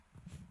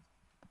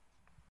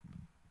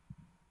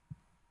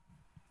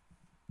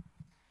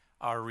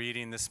Our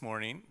reading this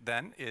morning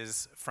then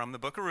is from the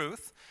Book of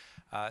Ruth.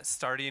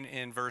 Starting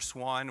in verse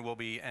 1, we'll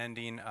be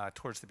ending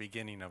towards the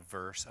beginning of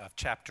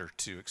chapter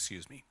 2,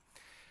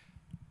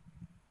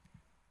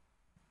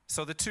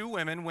 So the two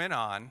women went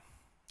on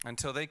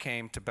until they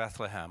came to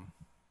Bethlehem.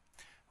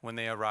 When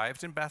they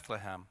arrived in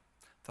Bethlehem,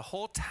 the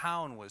whole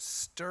town was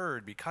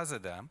stirred because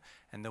of them,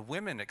 and the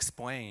women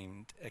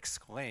exclaimed,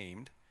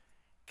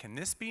 "Can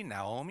this be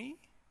Naomi?"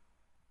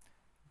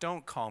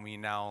 "Don't call me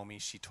Naomi,"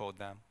 she told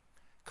them.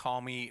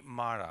 "Call me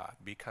Mara,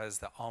 because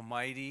the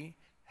Almighty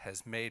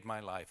has made my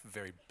life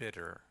very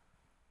bitter.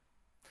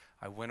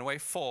 I went away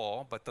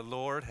full, but the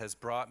Lord has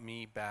brought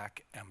me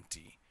back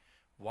empty.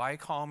 Why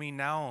call me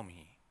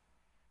Naomi?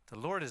 The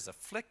Lord has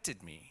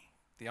afflicted me.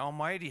 The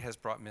Almighty has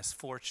brought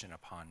misfortune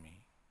upon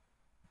me."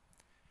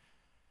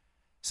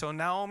 So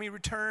Naomi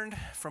returned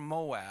from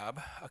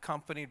Moab,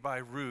 accompanied by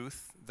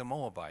Ruth the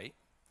Moabite,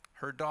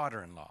 her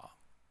daughter-in-law,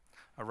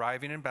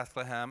 arriving in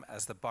Bethlehem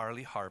as the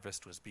barley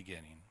harvest was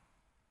beginning.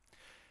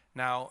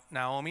 Now,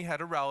 Naomi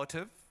had a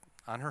relative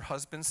on her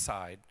husband's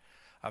side,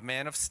 a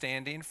man of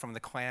standing from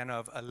the clan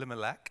of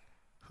Elimelech,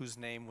 whose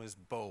name was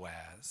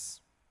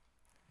Boaz.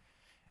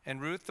 And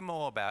Ruth the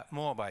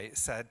Moabite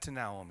said to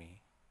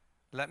Naomi,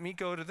 "Let me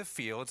go to the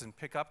fields and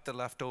pick up the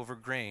leftover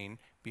grain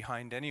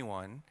behind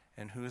anyone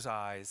in whose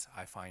eyes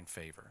I find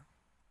favor."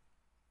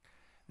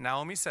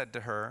 Naomi said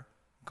to her,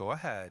 "Go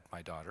ahead,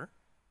 my daughter."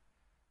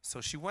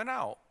 So she went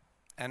out,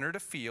 entered a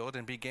field,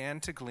 and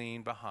began to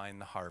glean behind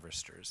the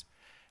harvesters.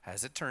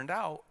 As it turned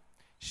out,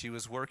 she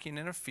was working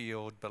in a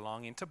field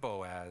belonging to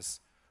Boaz,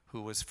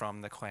 who was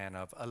from the clan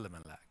of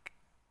Elimelech.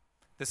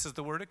 This is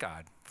the word of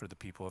God for the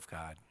people of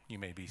God. You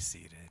may be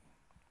seated.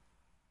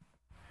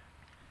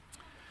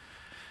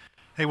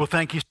 Hey, well,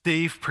 thank you,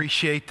 Steve.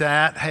 Appreciate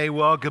that. Hey,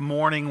 well, good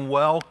morning.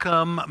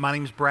 Welcome. My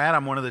name's Brad.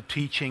 I'm one of the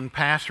teaching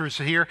pastors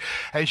here.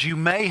 As you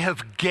may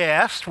have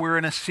guessed, we're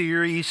in a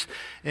series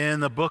in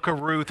the Book of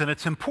Ruth, and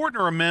it's important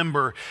to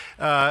remember,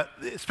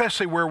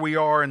 especially where we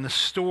are in the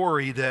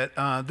story, that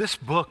this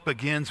book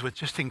begins with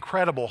just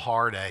incredible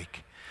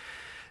heartache.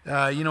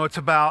 It's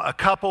about a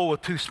couple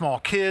with two small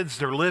kids.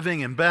 They're living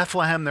in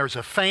Bethlehem. There's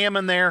a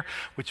famine there,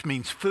 which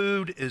means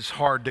food is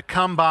hard to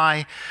come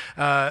by.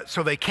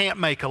 So they can't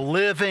make a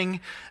living.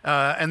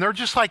 And they're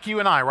just like you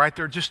and I, right?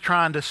 They're just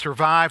trying to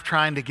survive,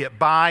 trying to get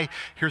by.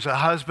 Here's a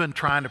husband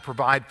trying to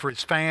provide for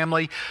his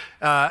family.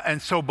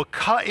 And so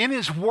in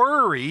his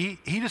worry,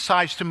 he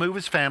decides to move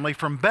his family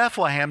from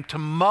Bethlehem to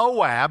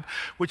Moab,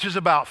 which is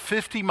about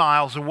 50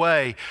 miles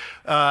away.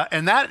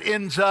 And that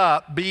ends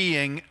up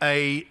being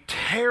a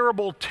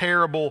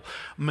terrible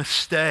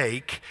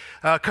mistake,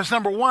 because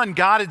number one,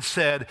 God had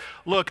said,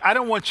 look, I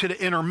don't want you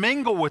to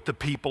intermingle with the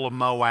people of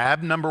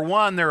Moab. Number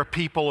one, they're a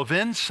people of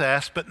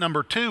incest, but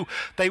number two,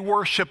 they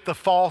worship the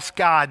false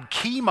god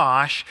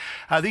Chemosh.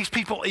 These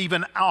people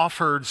even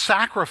offered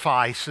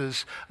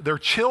sacrifices, their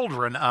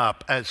children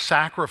up as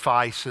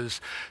sacrifices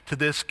to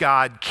this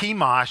god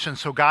Chemosh, and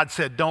so God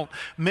said, don't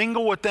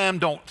mingle with them,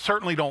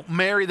 certainly don't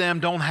marry them,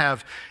 don't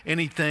have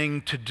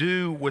anything to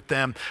do with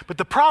them. But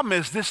the problem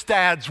is this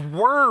dad's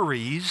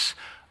worries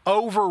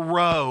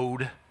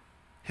overrode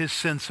his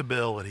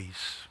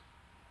sensibilities.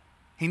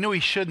 He knew he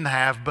shouldn't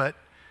have, but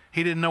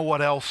he didn't know what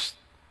else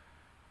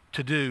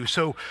to do.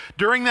 So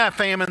during that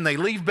famine, they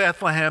leave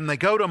Bethlehem, they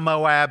go to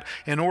Moab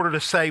in order to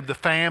save the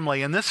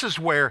family. And this is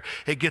where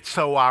it gets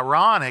so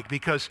ironic,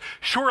 because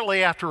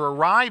shortly after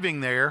arriving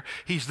there,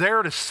 he's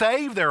there to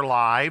save their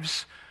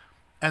lives,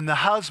 and the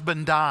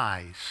husband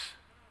dies.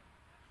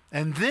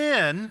 And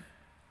then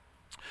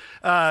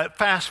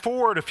fast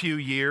forward a few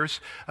years,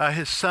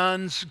 his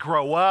sons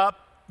grow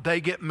up, they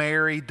get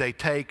married, they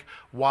take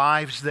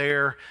wives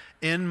there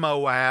in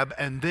Moab,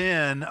 and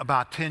then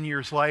about 10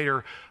 years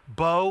later,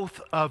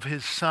 both the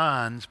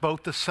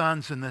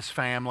sons in this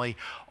family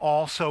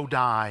also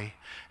die.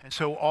 And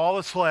so all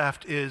that's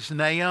left is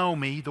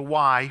Naomi, the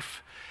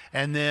wife,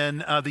 and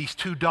then these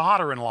two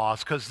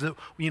daughter-in-laws, because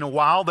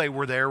while they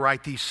were there,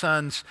 right, these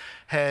sons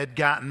had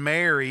gotten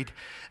married.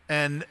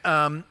 And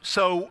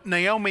so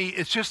Naomi,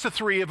 it's just the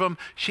three of them.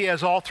 She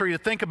has all three to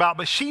think about,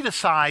 but she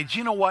decides,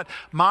 you know what?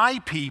 My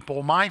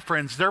people, my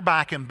friends, they're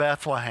back in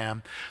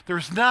Bethlehem.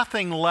 There's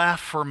nothing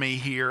left for me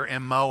here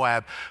in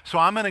Moab, so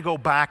I'm going to go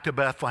back to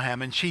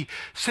Bethlehem. And she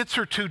sits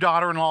her two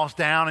daughter-in-laws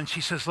down and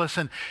she says,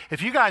 listen,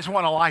 if you guys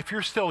want a life,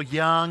 you're still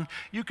young.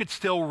 You could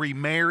still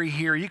remarry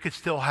here. You could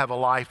still have a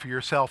life for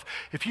yourself.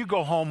 If you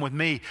go home with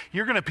me,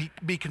 you're going to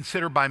be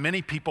considered by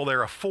many people,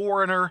 they're a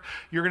foreigner.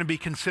 You're going to be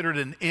considered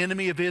an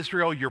enemy of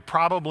Israel. You're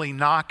probably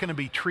not going to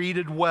be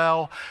treated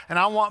well, and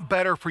I want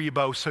better for you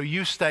both, so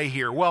you stay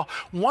here. Well,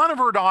 one of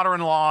her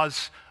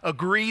daughter-in-laws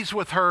agrees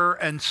with her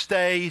and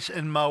stays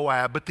in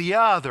Moab, but the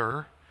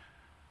other,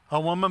 a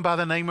woman by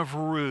the name of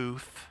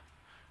Ruth,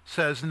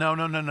 says,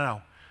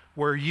 no.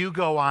 Where you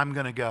go, I'm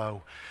going to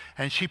go.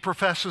 And she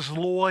professes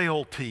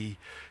loyalty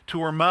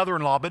to her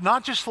mother-in-law, but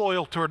not just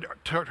loyal to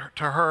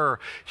her.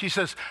 She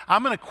says,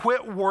 I'm going to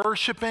quit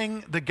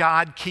worshiping the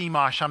god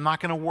Chemosh. I'm not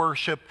going to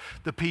worship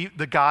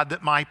the God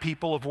that my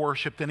people have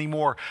worshiped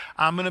anymore.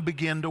 I'm going to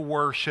begin to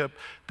worship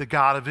the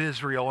God of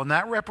Israel. And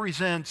that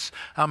represents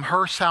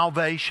her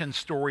salvation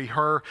story,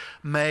 her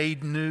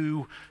made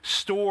new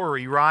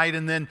story, right?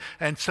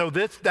 And so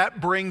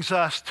that brings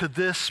us to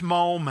this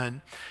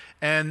moment.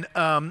 And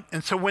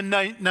so when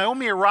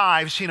Naomi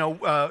arrives,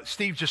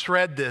 Steve just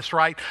read this,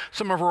 right?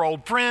 Some of her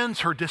old friends,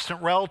 her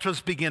distant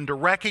relatives begin to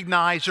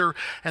recognize her,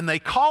 and they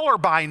call her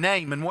by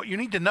name. And what you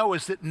need to know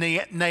is that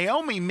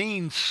Naomi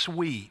means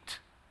sweet.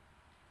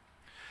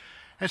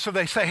 And so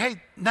they say,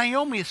 hey,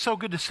 Naomi, it's so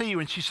good to see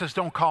you. And she says,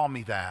 don't call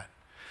me that.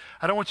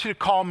 I don't want you to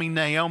call me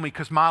Naomi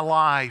because my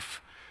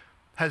life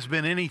has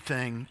been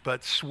anything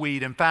but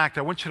sweet. In fact,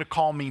 I want you to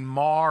call me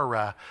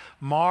Mara.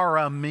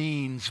 Mara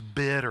means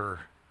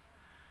bitter.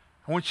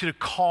 I want you to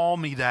call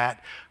me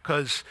that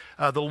because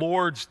the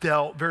Lord's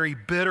dealt very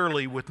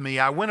bitterly with me.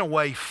 I went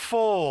away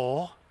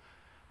full,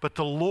 but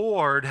the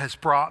Lord has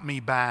brought me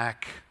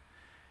back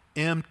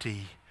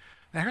empty.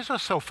 Now, here's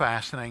what's so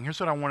fascinating. Here's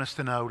what I want us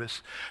to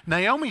notice.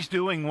 Naomi's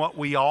doing what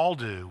we all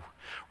do,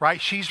 right?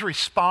 She's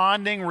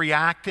responding,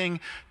 reacting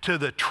to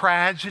the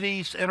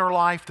tragedies in her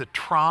life, the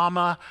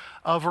trauma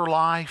of her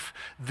life,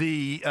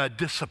 the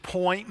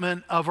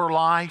disappointment of her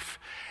life.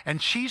 And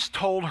she's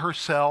told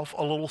herself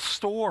a little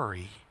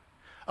story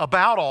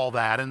about all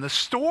that. And the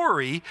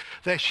story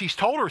that she's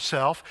told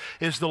herself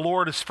is the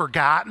Lord has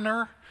forgotten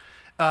her,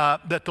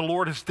 that the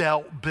Lord has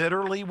dealt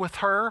bitterly with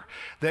her,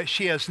 that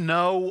she has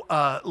no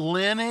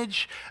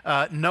lineage,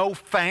 no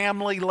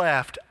family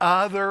left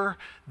other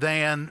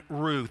than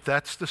Ruth.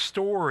 That's the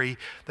story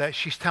that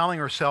she's telling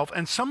herself.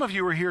 And some of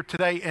you are here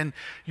today and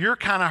you're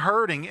kind of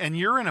hurting and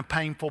you're in a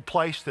painful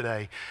place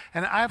today.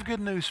 And I have good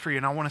news for you,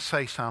 and I want to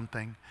say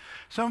something.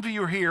 Some of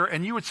you are here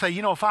and you would say,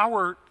 if I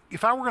were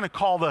going to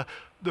call the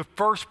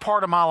first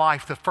part of my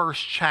life the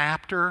first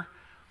chapter,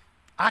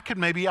 I could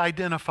maybe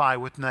identify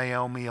with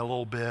Naomi a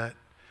little bit.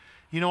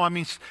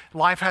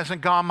 Life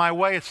hasn't gone my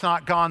way. It's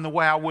not gone the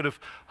way I would have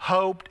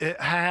hoped it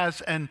has.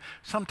 And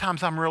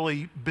sometimes I'm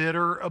really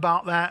bitter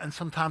about that. And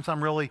sometimes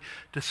I'm really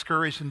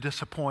discouraged and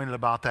disappointed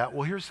about that.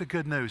 Well, here's the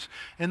good news.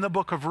 In the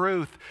book of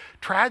Ruth,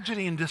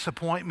 tragedy and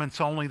disappointment's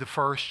only the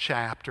first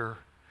chapter.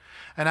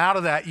 And out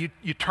of that,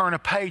 you turn a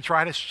page,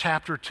 right? It's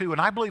chapter 2. And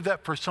I believe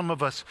that for some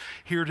of us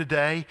here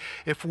today,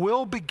 if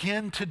we'll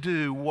begin to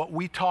do what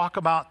we talk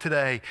about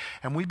today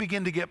and we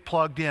begin to get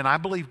plugged in, I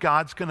believe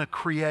God's going to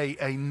create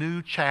a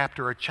new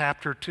chapter, a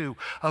chapter 2,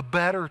 a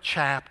better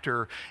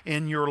chapter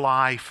in your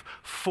life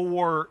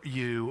for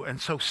you.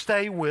 And so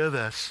stay with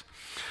us.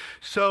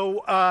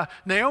 So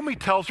Naomi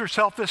tells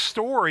herself this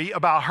story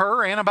about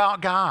her and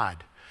about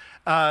God.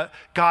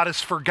 God has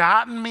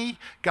forgotten me.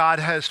 God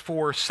has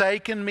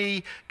forsaken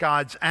me.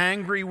 God's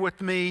angry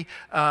with me.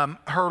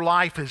 Her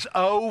life is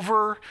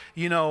over,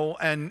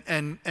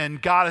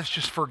 and God has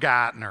just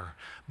forgotten her.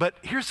 But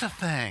here's the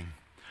thing.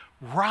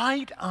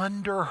 Right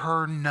under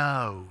her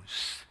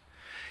nose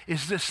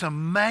is this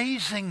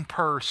amazing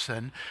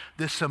person,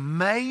 this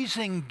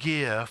amazing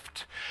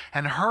gift,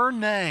 and her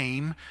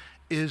name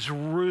is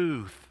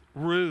Ruth.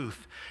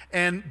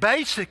 And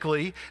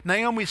basically,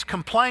 Naomi's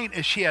complaint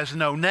is she has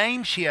no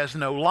name, she has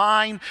no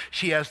line,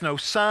 she has no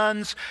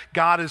sons.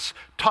 God has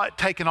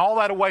taken all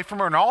that away from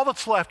her, and all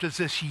that's left is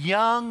this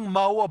young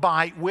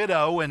Moabite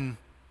widow. And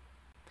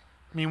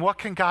what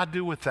can God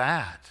do with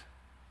that?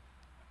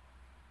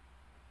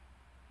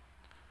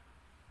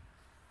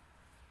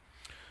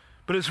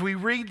 But as we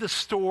read the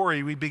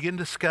story, we begin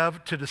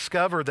to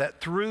discover that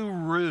through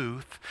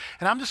Ruth,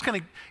 and I'm just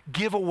going to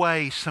give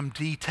away some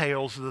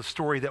details of the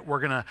story that we're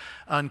going to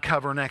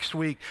uncover next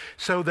week,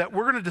 so that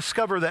we're going to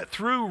discover that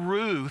through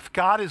Ruth,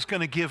 God is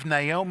going to give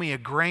Naomi a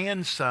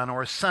grandson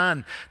or a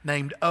son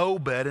named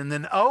Obed, and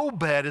then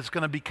Obed is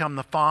going to become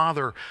the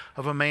father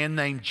of a man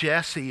named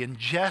Jesse, and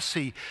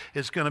Jesse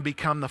is going to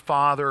become the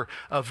father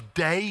of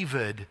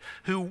David,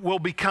 who will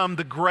become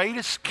the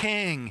greatest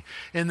king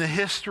in the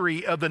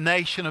history of the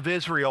nation of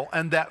Israel,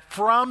 and that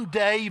from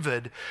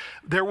David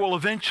there will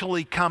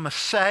eventually come a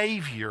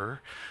Savior,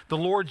 the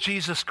Lord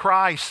Jesus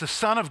Christ, the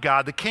Son of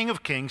God, the King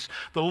of Kings,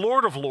 the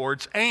Lord of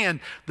Lords, and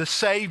the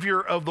Savior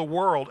of the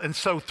world. And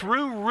so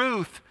through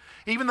Ruth,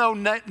 even though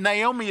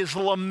Naomi is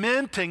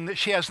lamenting that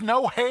she has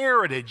no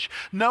heritage,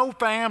 no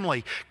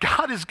family,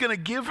 God is going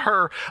to give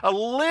her a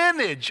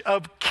lineage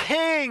of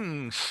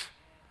kings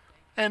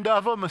and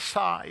of a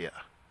Messiah.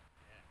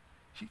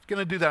 She's going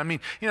to do that.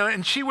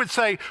 And she would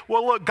say,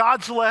 well, look,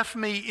 God's left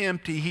me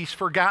empty. He's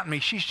forgotten me.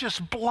 She's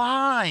just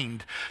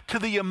blind to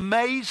the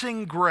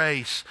amazing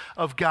grace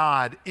of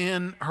God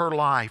in her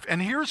life.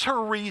 And here's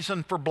her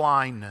reason for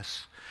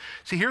blindness.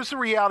 See, here's the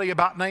reality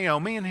about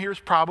Naomi, and here's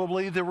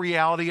probably the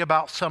reality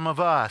about some of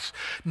us.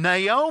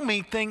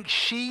 Naomi thinks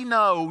she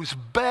knows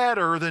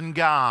better than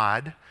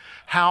God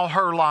how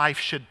her life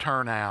should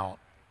turn out,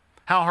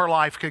 how her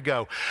life could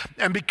go.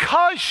 And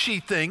because she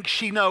thinks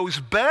she knows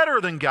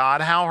better than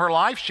God how her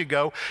life should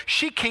go,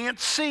 she can't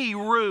see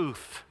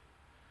Ruth.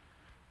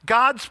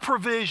 God's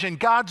provision,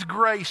 God's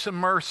grace and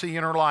mercy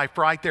in her life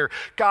right there.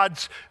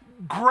 God's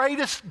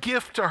greatest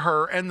gift to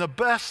her and the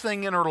best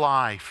thing in her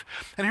life.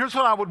 And here's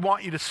what I would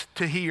want you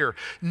to hear.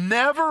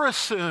 Never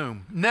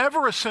assume,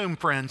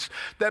 friends,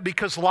 that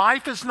because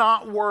life is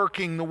not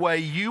working the way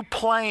you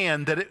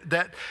planned,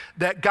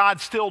 that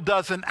God still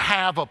doesn't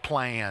have a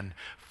plan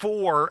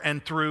for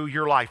and through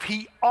your life.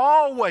 He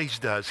always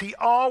does. He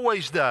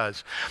always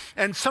does.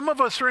 And some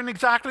of us are in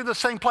exactly the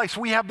same place.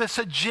 We have this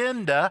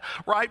agenda,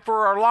 right,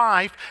 for our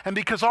life, and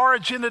because our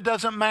agenda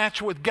doesn't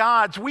match with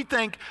God's, we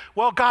think,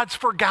 well, God's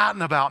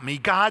forgotten about me.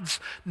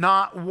 God's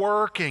not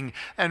working.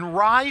 And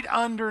right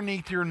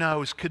underneath your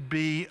nose could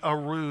be a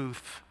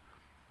Ruth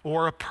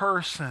or a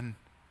person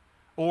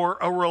or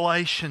a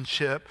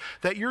relationship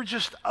that you're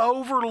just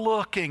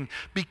overlooking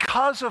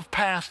because of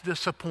past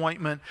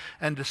disappointment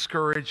and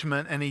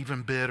discouragement and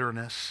even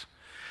bitterness.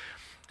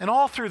 And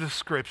all through the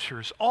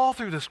scriptures,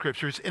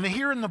 and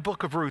here in the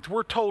book of Ruth,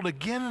 we're told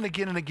again and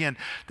again and again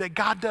that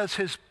God does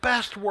his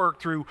best work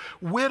through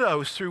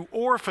widows, through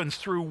orphans,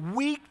 through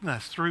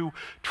weakness, through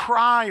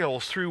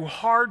trials, through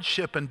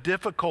hardship and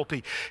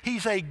difficulty.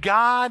 He's a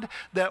God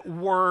that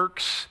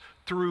works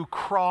through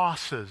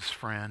crosses,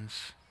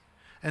 friends.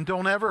 And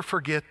don't ever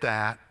forget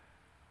that.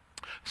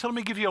 So let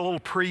me give you a little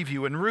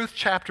preview. In Ruth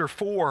chapter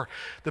 4,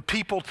 the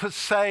people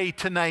say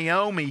to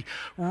Naomi,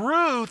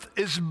 Ruth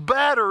is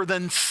better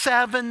than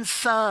 7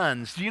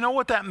 sons. Do you know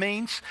what that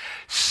means?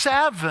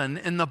 7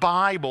 in the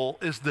Bible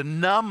is the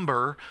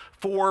number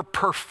for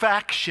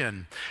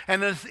perfection.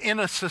 And as in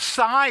a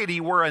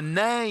society where a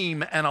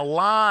name and a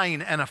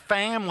line and a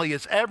family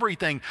is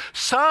everything,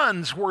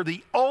 sons were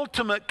the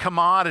ultimate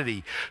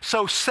commodity.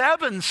 So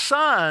 7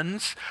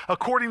 sons,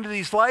 according to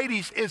these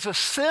ladies, is a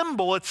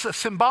symbol. It's a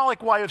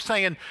symbolic way of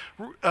saying,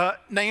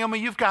 Naomi,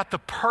 you've got the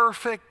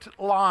perfect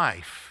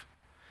life.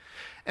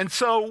 And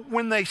so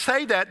when they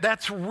say that,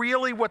 that's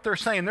really what they're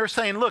saying. They're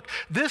saying, look,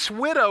 this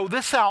widow,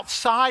 this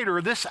outsider,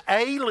 this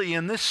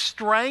alien, this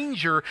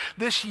stranger,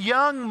 this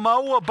young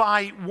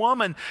Moabite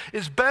woman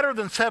is better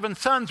than 7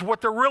 sons.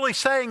 What they're really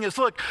saying is,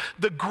 look,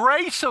 the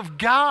grace of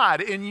God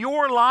in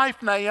your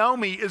life,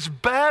 Naomi, is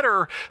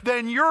better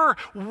than your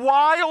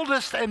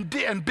wildest and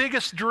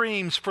biggest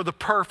dreams for the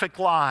perfect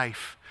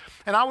life.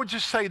 And I would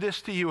just say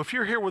this to you. If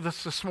you're here with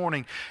us this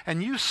morning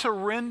and you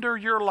surrender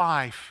your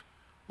life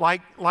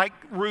like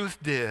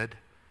Ruth did,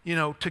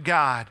 to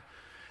God,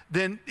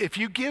 then if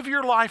you give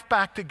your life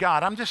back to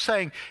God, I'm just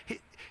saying,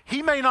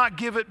 he may not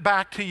give it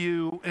back to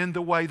you in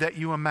the way that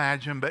you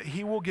imagine, but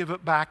he will give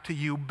it back to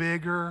you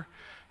bigger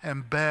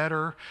and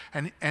better.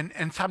 And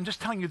so I'm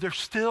just telling you, there's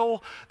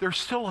still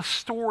a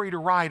story to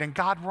write, and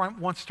God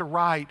wants to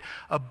write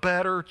a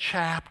better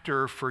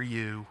chapter for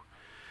you.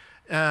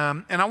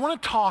 And I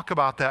want to talk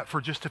about that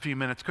for just a few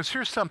minutes, because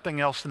here's something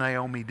else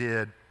Naomi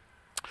did.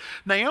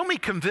 Naomi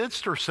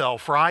convinced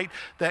herself, right,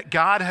 that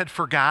God had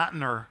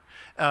forgotten her,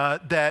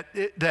 that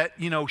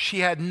she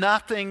had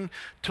nothing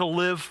to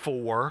live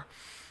for.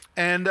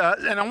 And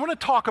I want to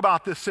talk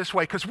about this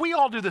way, because we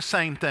all do the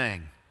same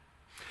thing.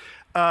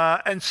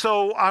 And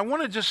so I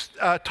want to just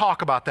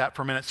talk about that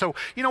for a minute. So,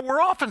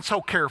 we're often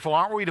so careful,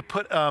 aren't we, to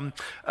put,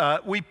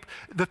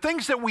 the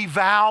things that we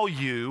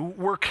value,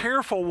 we're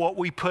careful what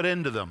we put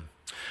into them.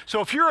 So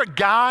if you're a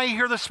guy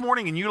here this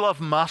morning and you love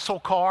muscle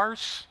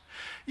cars,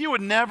 you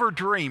would never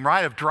dream,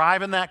 right, of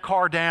driving that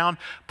car down,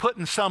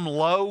 putting some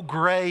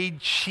low-grade,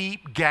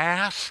 cheap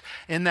gas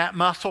in that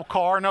muscle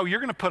car. No, you're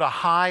going to put a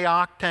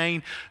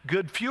high-octane,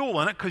 good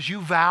fuel in it because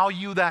you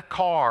value that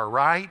car,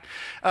 right?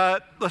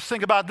 Let's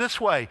think about it this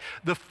way.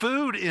 The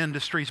food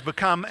industries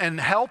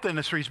and health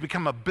industries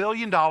become a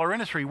billion-dollar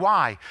industry.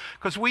 Why?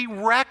 Because we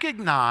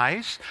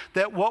recognize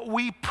that what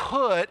we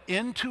put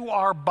into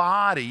our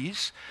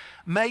bodies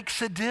makes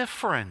a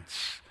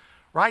difference.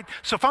 Right?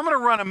 So if I'm going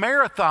to run a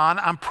marathon,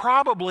 I'm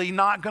probably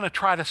not going to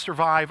try to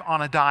survive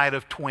on a diet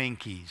of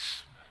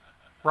twinkies.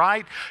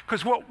 Right?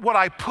 Because what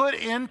I put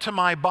into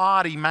my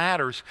body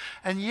matters.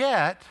 And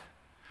yet,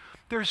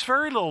 there's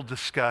very little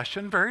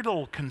discussion, very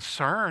little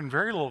concern,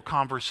 very little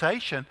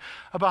conversation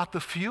about the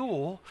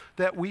fuel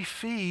that we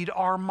feed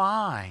our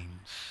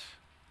minds.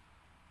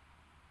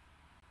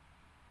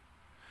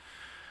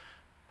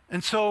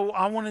 And so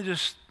I want to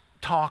just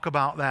talk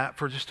about that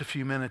for just a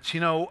few minutes.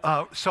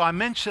 So I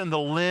mentioned the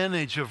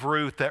lineage of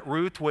Ruth, that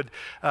Ruth would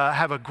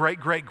have a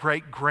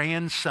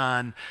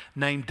great-great-great-grandson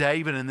named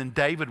David, and then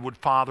David would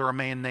father a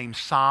man named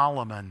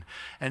Solomon.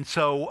 And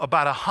so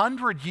about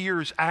 100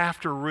 years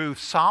after Ruth,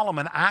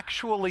 Solomon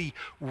actually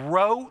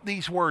wrote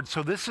these words.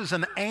 So this is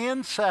an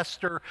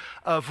ancestor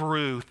of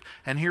Ruth,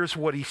 and here's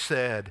what he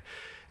said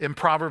in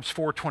Proverbs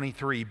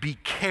 4:23, "Be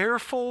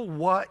careful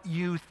what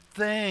you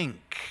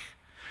think,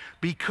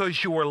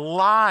 because your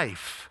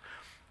life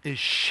is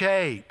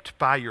shaped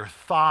by your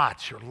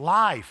thoughts. Your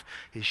life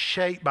is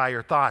shaped by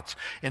your thoughts."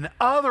 In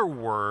other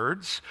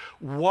words,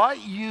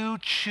 what you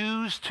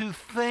choose to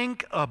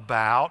think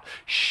about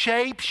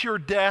shapes your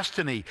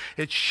destiny.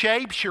 It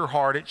shapes your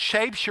heart. It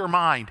shapes your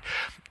mind,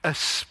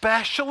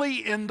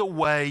 especially in the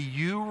way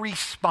you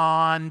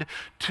respond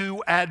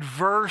to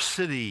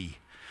adversity.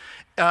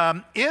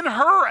 In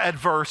her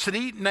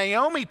adversity,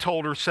 Naomi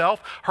told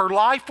herself her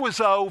life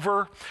was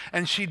over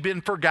and she'd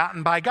been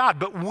forgotten by God.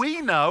 But we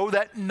know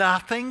that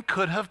nothing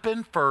could have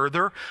been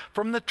further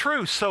from the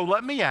truth. So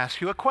let me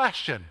ask you a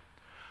question.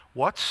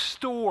 What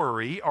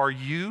story are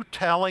you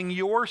telling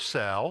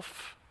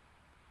yourself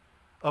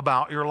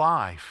about your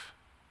life?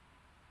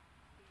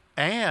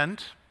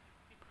 And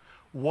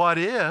what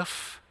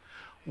if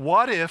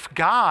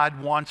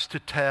God wants to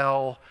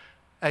tell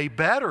a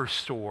better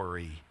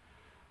story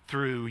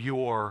through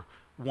your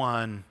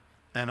one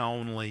and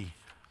only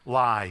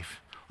life?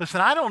 Listen,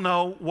 I don't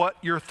know what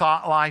your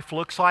thought life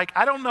looks like.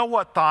 I don't know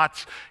what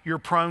thoughts you're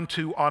prone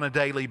to on a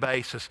daily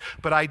basis.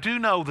 But I do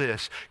know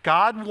this.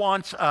 God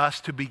wants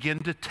us to begin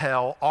to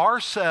tell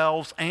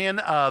ourselves and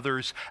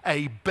others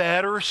a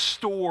better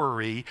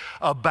story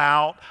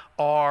about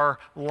our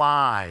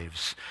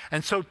lives.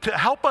 And so to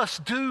help us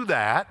do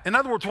that, in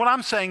other words, what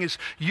I'm saying is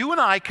you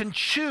and I can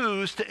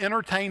choose to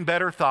entertain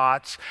better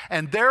thoughts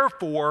and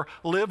therefore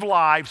live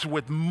lives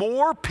with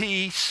more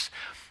peace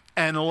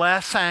and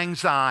less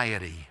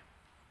anxiety.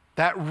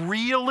 That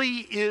really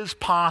is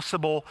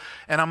possible,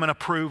 and I'm going to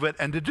prove it.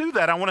 And to do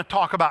that, I want to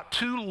talk about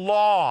two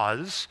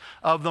laws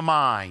of the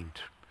mind.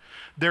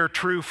 They're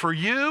true for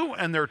you,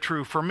 and they're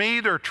true for me.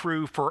 They're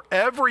true for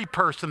every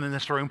person in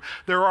this room.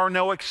 There are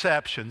no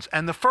exceptions.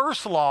 And the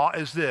first law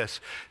is this.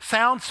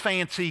 Sounds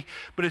fancy,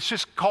 but it's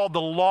just called the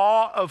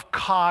law of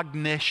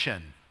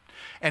cognition.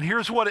 And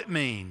here's what it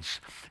means.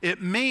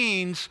 It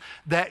means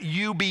that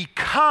you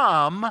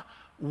become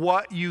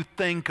what you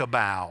think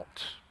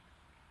about.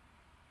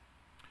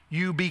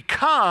 You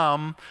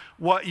become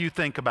what you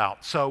think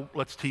about. So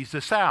let's tease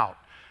this out.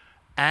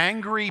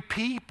 Angry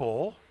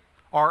people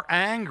are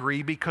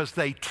angry because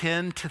they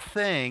tend to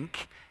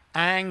think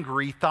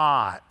angry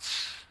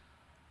thoughts.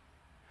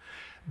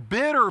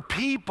 Bitter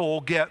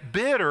people get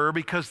bitter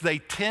because they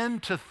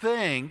tend to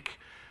think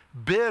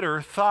bitter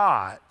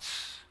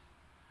thoughts.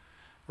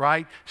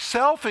 Right?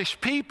 Selfish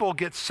people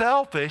get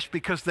selfish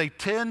because they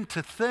tend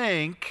to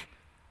think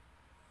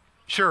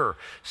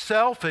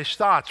selfish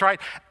thoughts,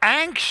 right?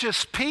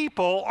 Anxious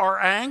people are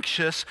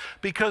anxious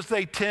because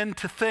they tend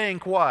to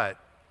think what?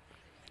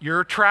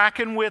 You're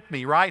tracking with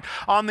me, right?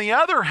 On the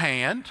other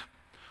hand,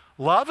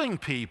 loving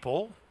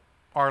people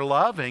are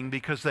loving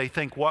because they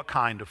think what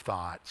kind of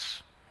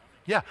thoughts?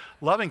 Yeah,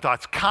 loving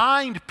thoughts.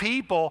 Kind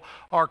people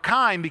are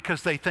kind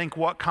because they think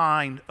what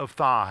kind of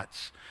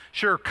thoughts?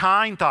 Sure,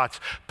 kind thoughts.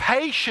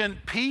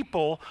 Patient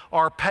people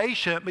are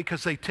patient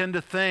because they tend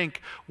to think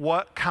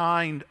what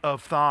kind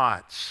of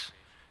thoughts?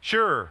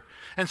 Sure.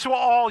 And so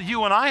all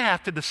you and I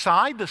have to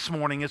decide this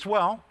morning is,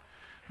 well,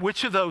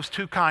 which of those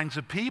two kinds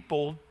of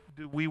people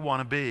do we want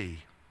to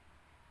be?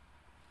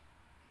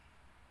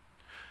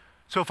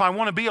 So if I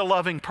want to be a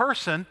loving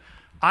person,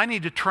 I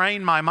need to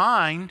train my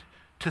mind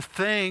to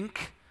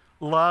think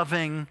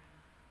loving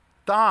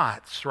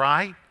thoughts,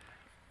 right?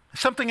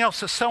 Something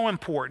else that's so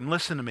important,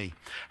 listen to me.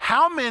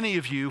 How many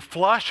of you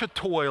flush a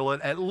toilet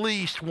at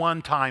least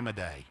one time a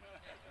day?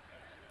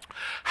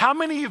 How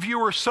many of you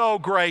are so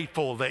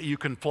grateful that you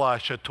can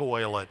flush a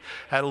toilet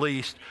at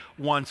least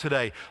once a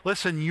day?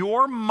 Listen,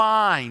 your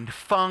mind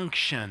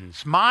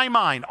functions, my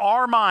mind,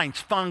 our minds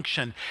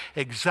function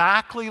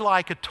exactly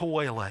like a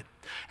toilet,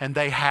 and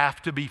they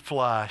have to be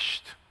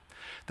flushed.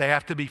 They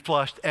have to be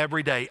flushed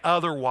every day.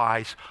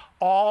 Otherwise,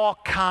 all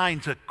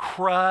kinds of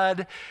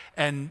crud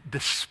and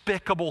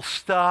despicable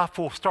stuff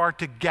will start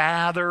to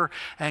gather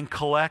and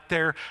collect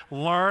there.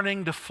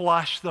 Learning to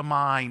flush the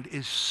mind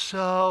is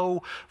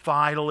so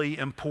vitally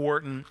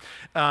important.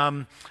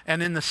 And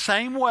in the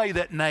same way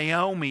that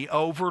Naomi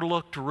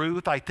overlooked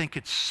Ruth, I think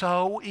it's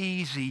so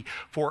easy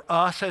for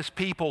us as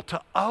people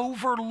to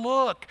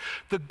overlook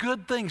the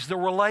good things, the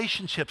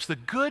relationships, the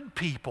good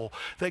people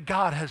that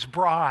God has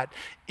brought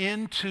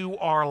into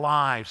our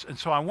lives. And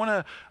so I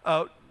want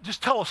to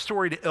just tell a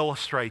story to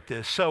illustrate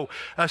this. So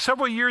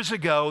several years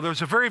ago, there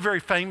was a very, very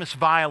famous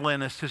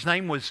violinist. His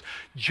name was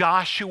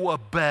Joshua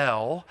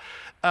Bell.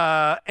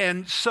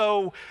 And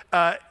so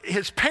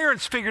his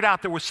parents figured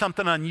out there was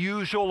something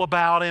unusual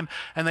about him,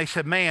 and they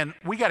said, man,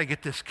 we got to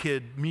get this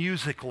kid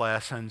music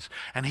lessons.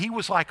 And he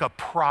was like a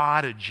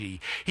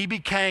prodigy. He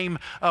became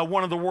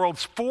one of the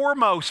world's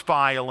foremost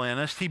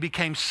violinists. He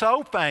became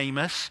so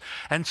famous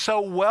and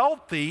so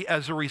wealthy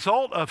as a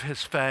result of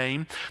his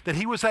fame that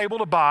he was able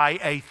to buy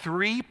a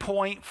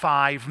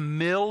 $3.5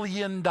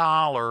 million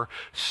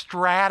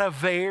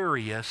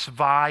Stradivarius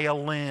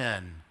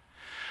violin.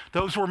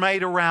 Those were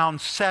made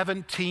around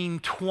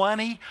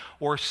 1720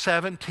 or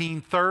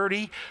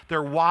 1730.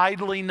 They're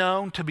widely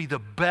known to be the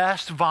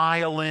best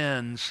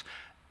violins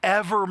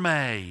ever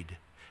made,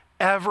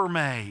 ever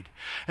made.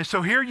 And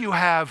so here you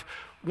have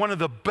one of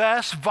the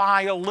best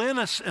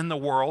violinists in the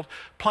world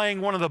playing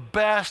one of the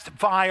best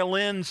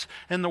violins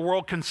in the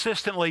world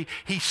consistently.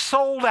 He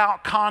sold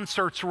out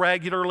concerts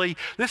regularly.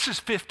 This is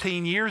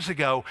 15 years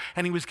ago,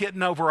 and he was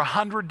getting over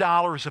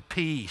 $100 a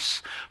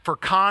piece for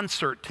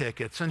concert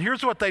tickets. And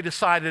here's what they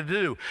decided to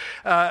do.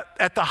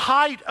 At the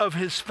height of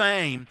his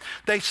fame,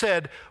 they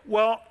said,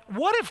 well,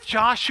 what if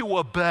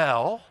Joshua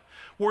Bell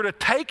were to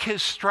take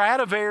his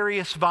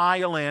Stradivarius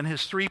violin,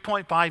 his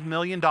 $3.5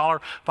 million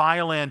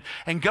violin,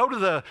 and go to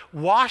the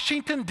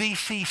Washington,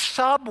 D.C.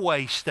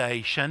 subway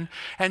station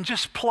and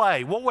just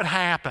play, what would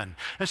happen?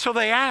 And so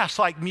they asked,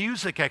 like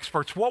music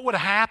experts, what would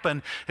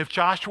happen if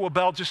Joshua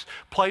Bell just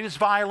played his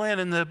violin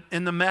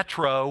in the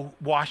metro,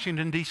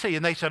 Washington, D.C.?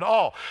 And they said,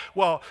 oh,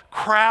 well,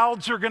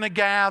 crowds are going to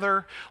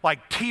gather,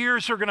 like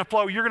tears are going to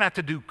flow. You're going to have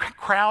to do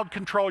crowd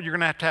control. You're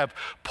going to have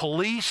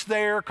police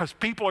there because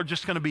people are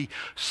just going to be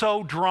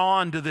so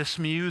drawn to this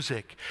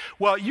music.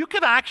 Well, you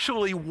can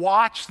actually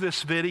watch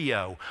this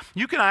video.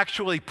 You can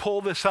actually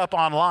pull this up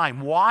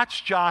online.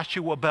 Watch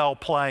Joshua Bell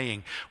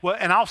playing. Well,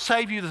 and I'll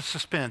save you the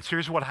suspense.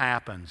 Here's what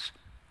happens.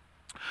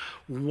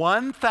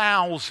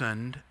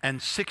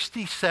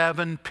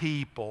 1,067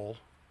 people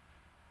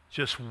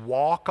just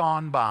walk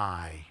on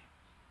by.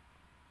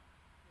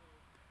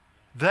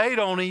 They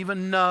don't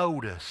even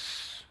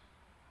notice.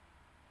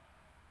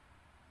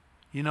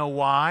 You know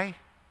why?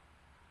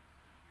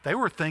 They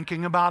were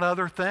thinking about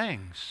other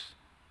things.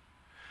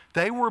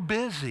 They were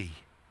busy.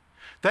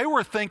 They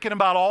were thinking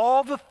about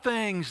all the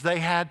things they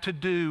had to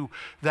do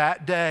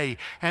that day.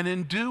 And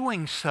in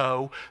doing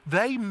so,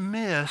 they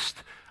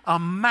missed a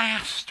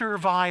master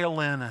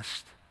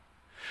violinist.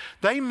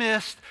 They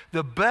missed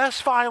the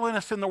best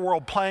violinist in the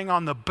world playing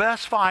on the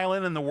best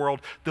violin in the world,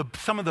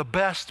 some of the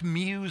best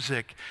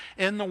music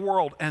in the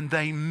world. And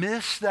they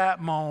missed that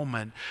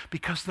moment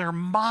because their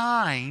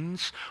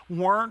minds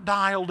weren't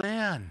dialed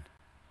in.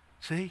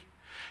 See?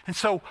 And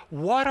so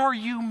what are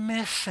you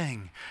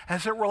missing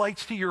as it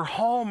relates to your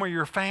home or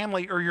your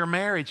family or your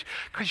marriage?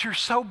 Because you're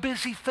so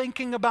busy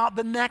thinking about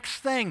the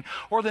next thing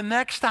or the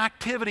next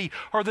activity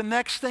or the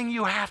next thing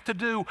you have to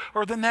do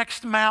or the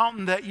next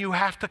mountain that you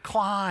have to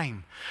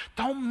climb.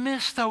 Don't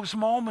miss those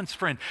moments,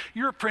 friend.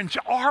 Friends,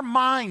 our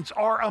minds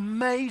are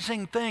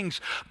amazing things,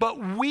 but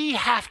we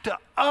have to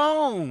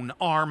own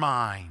our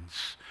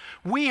minds.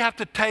 We have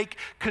to take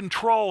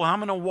control. I'm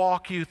going to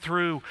walk you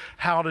through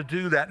how to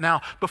do that. Now,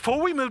 before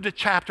we move to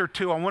chapter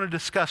 2, I want to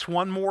discuss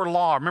one more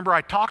law. Remember,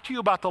 I talked to you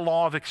about the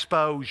law of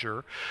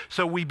exposure.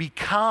 So we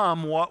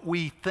become what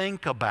we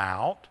think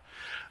about.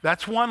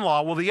 That's one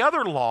law. Well, the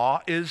other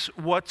law is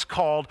what's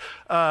called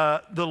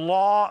the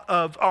law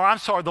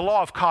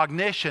of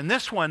cognition.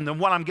 This one, the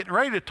one I'm getting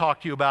ready to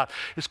talk to you about,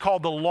 is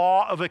called the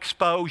law of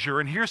exposure.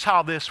 And here's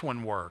how this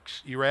one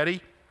works. You ready?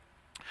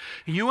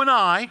 You and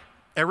I,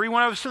 every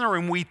one of us in the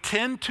room, we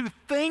tend to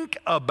think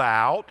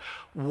about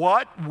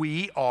what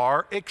we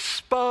are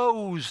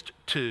exposed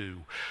to.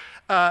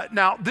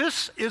 Now,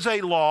 this is a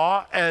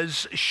law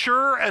as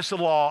sure as the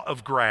law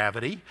of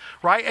gravity,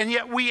 right? And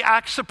yet we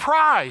act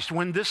surprised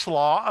when this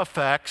law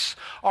affects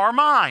our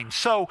minds.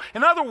 So,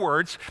 in other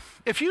words,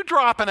 if you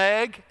drop an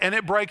egg and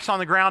it breaks on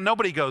the ground,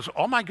 nobody goes,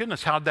 oh my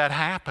goodness, how'd that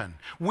happen?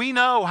 We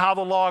know how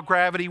the law of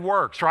gravity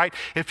works, right?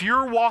 If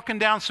you're walking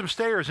down some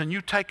stairs and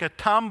you take a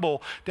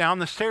tumble down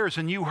the stairs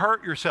and you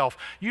hurt yourself,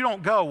 you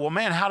don't go, well,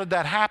 man, how did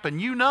that happen?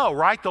 You know,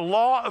 right? The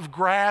law of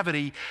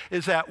gravity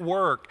is at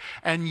work.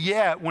 And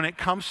yet, when it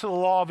comes to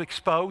the law of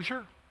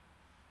exposure,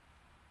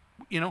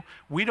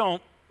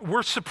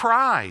 we're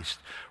surprised,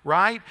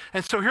 right?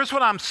 And so here's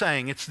what I'm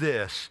saying. It's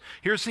this.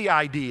 Here's the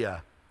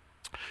idea.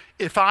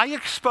 If I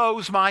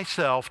expose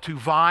myself to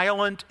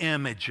violent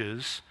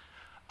images,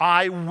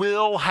 I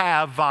will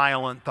have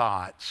violent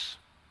thoughts.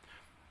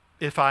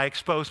 If I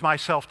expose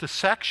myself to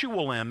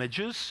sexual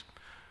images,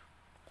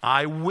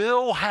 I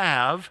will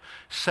have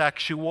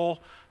sexual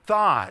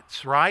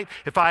thoughts, right?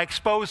 If I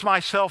expose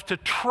myself to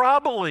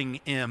troubling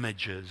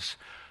images,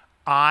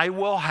 I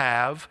will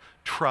have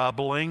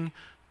troubling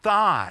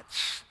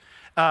thoughts.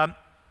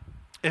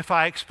 If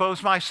I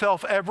expose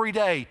myself every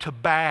day to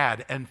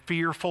bad and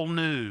fearful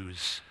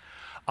news,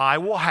 I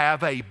will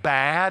have a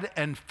bad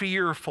and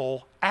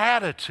fearful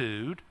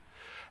attitude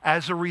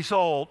as a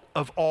result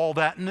of all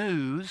that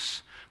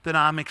news that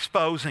I'm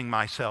exposing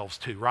myself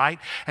to, right?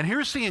 And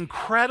here's the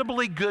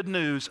incredibly good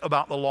news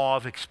about the law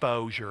of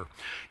exposure.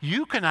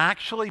 You can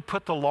actually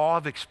put the law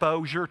of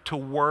exposure to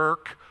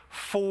work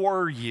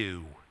for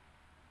you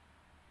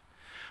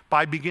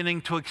by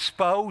beginning to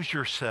expose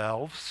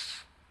yourselves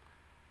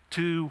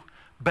to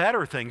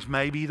better things,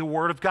 maybe the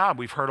Word of God.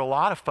 We've heard a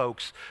lot of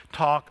folks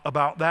talk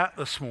about that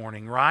this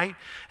morning, right?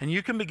 And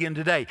you can begin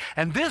today.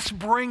 And this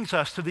brings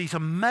us to these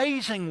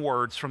amazing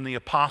words from the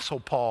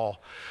Apostle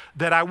Paul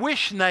that I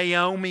wish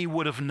Naomi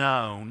would have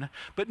known,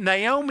 but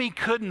Naomi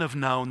couldn't have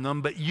known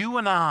them, but you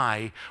and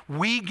I,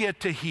 we get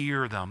to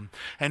hear them.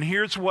 And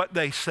here's what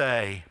they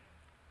say.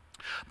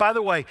 By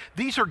the way,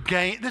 this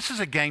is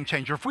a game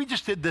changer. If we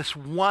just did this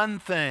one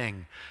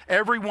thing,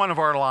 every one of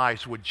our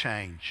lives would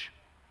change.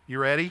 You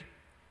ready?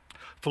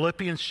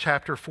 Philippians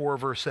chapter 4,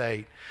 verse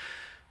 8.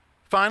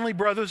 Finally,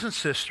 brothers and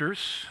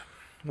sisters,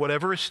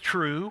 whatever is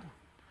true,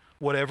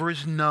 whatever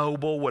is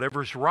noble,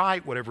 whatever is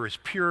right, whatever is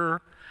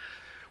pure,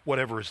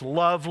 whatever is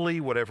lovely,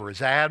 whatever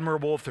is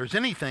admirable, if there's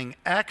anything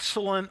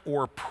excellent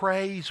or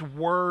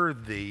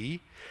praiseworthy,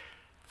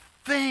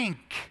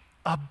 think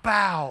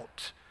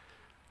about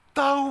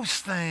those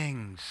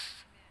things.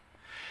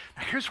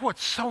 Here's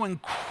what's so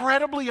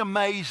incredibly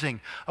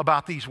amazing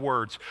about these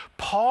words.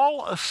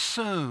 Paul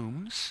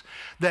assumes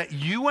that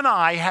you and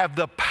I have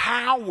the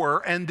power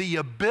and the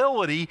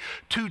ability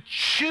to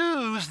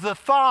choose the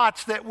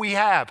thoughts that we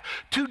have,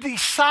 to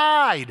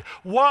decide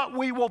what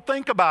we will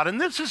think about.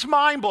 And this is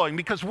mind-blowing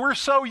because we're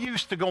so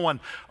used to going,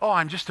 oh,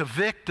 I'm just a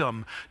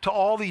victim to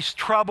all these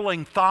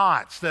troubling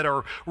thoughts that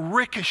are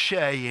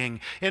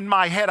ricocheting in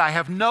my head. I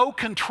have no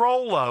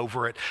control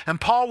over it. And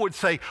Paul would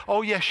say,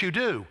 oh, yes, you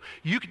do.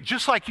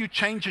 Just like you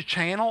change a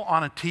channel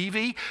on a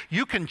TV,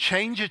 you can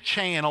change a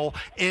channel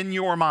in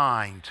your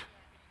mind.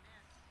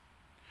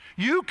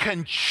 You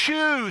can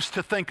choose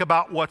to think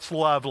about what's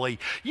lovely.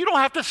 You don't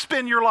have to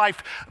spend your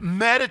life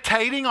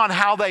meditating on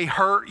how they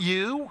hurt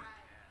you.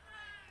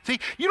 See,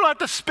 you don't have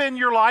to spend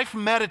your life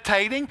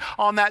meditating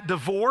on that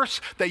divorce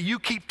that you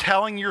keep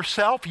telling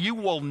yourself you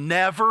will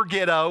never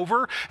get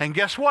over. And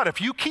guess what?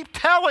 If you keep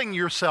telling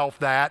yourself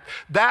that,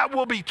 that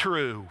will be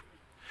true.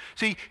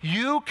 See,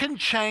 you can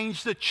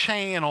change the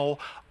channel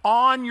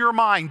on your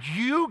mind.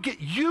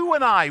 You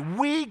and I,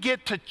 we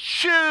get to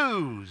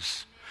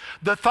choose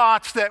the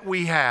thoughts that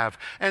we have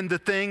and the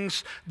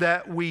things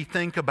that we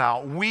think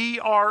about. We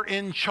are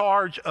in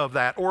charge of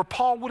that. Or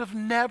Paul would have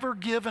never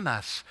given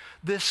us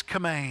this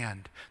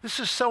command. This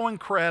is so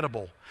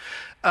incredible.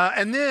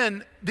 And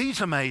then these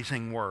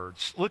amazing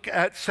words. Look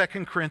at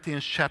 2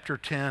 Corinthians chapter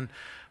 10,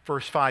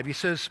 verse 5. He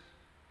says,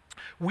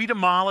 we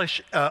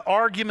demolish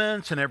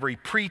arguments and every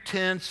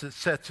pretense that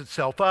sets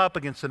itself up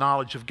against the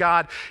knowledge of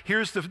God.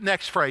 Here's the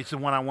next phrase, the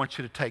one I want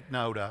you to take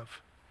note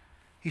of.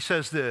 He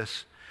says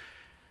this,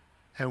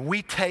 and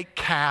we take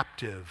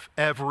captive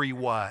every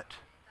what?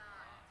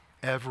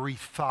 Every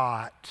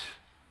thought.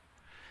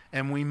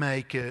 And we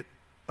make it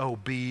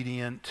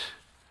obedient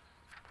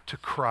to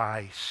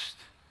Christ.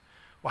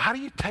 Well, how do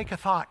you take a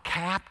thought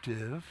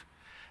captive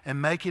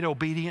and make it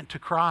obedient to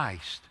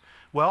Christ?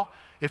 Well,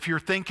 if you're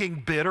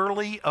thinking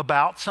bitterly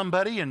about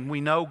somebody, and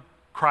we know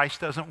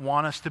Christ doesn't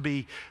want us to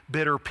be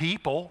bitter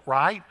people,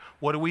 right?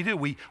 What do?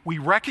 We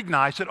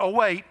recognize that, oh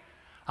wait,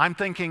 I'm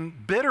thinking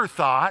bitter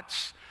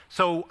thoughts,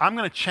 so I'm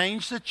going to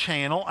change the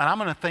channel and I'm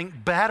going to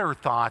think better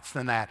thoughts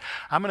than that.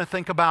 I'm going to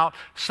think about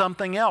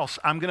something else.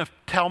 I'm going to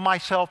tell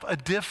myself a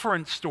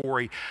different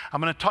story.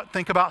 I'm going to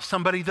think about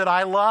somebody that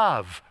I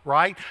love,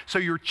 right? So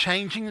you're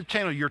changing the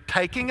channel. You're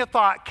taking a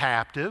thought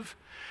captive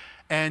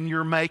and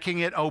you're making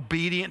it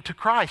obedient to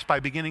Christ by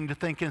beginning to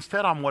think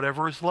instead on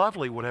whatever is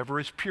lovely, whatever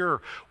is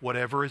pure,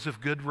 whatever is of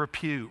good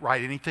repute,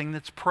 right? Anything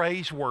that's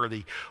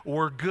praiseworthy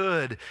or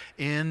good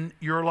in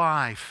your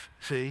life,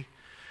 see?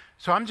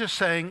 So I'm just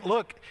saying,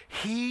 look,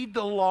 heed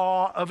the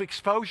law of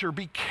exposure.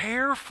 Be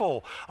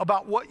careful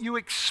about what you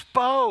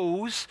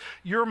expose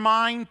your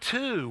mind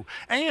to,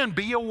 and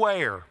be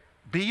aware.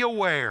 Be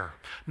aware.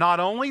 Not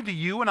only do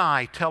you and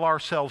I tell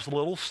ourselves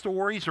little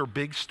stories or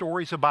big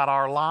stories about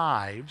our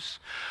lives,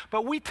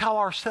 but we tell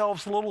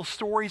ourselves little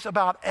stories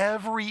about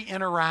every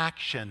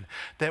interaction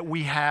that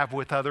we have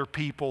with other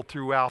people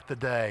throughout the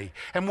day.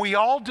 And we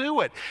all do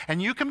it. And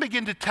you can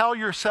begin to tell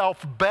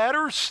yourself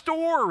better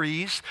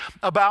stories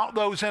about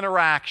those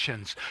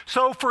interactions.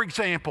 So, for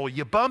example,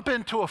 you bump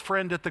into a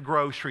friend at the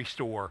grocery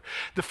store.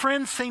 The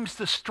friend seems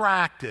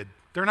distracted.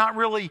 They're not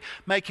really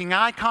making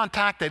eye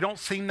contact. They don't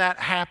seem that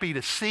happy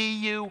to see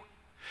you.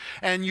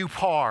 And you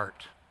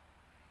part.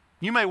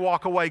 You may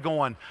walk away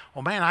going,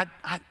 well, man,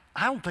 I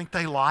don't think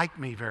they like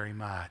me very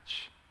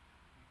much.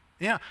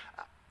 Yeah,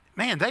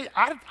 man,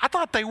 I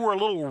thought they were a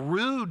little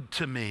rude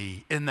to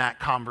me in that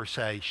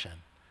conversation.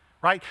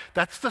 Right?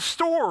 That's the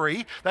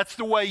story. That's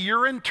the way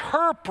you're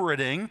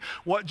interpreting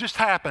what just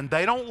happened.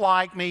 They don't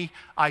like me.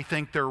 I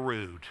think they're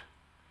rude.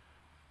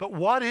 But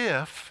what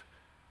if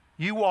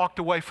you walked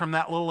away from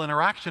that little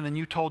interaction and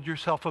you told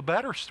yourself a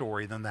better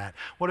story than that?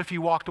 What if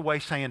you walked away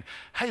saying,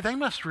 hey, they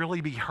must really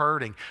be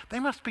hurting.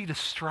 They must be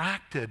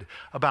distracted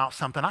about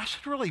something. I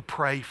should really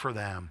pray for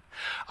them.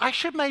 I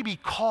should maybe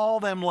call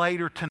them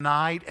later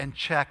tonight and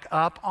check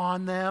up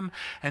on them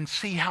and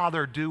see how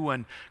they're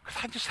doing,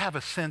 because I just have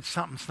a sense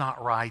something's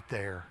not right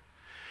there.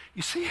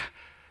 You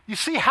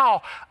see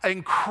how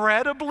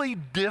incredibly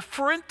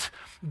different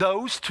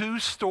those two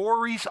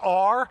stories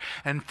are?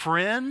 And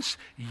friends,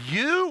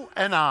 you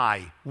and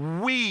I,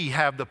 we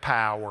have the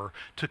power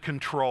to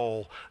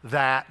control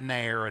that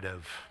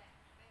narrative.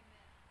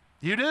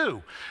 You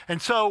do.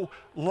 And so,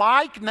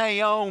 like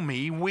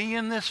Naomi, we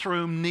in this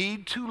room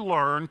need to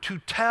learn to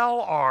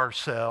tell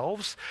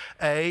ourselves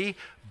a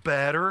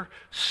better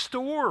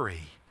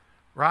story,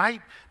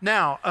 right?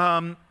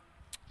 Now,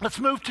 let's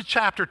move to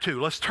chapter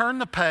 2. Let's turn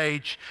the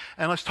page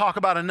and let's talk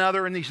about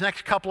another. In these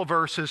next couple of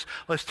verses,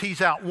 let's tease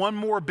out one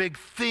more big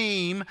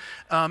theme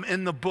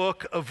in the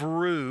book of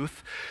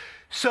Ruth.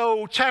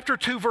 So chapter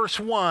 2, verse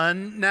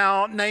 1,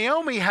 now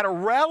Naomi had a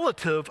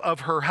relative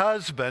of her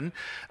husband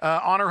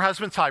on her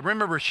husband's side.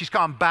 Remember, she's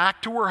gone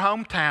back to her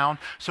hometown,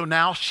 so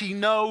now she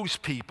knows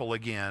people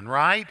again,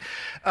 right?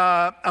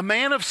 A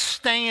man of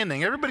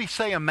standing. Everybody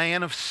say a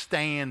man of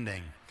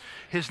standing.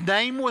 His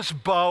name was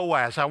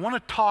Boaz. I want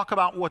to talk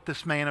about what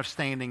this man of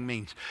standing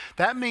means.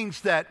 That means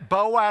that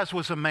Boaz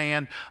was a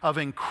man of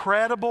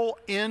incredible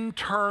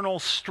internal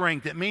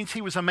strength. It means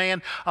he was a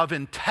man of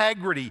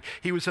integrity.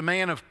 He was a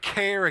man of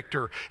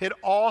character. It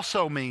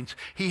also means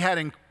he had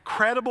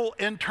incredible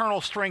internal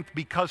strength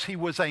because he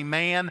was a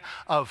man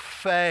of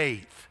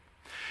faith.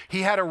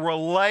 He had a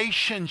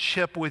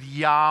relationship with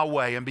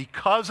Yahweh, and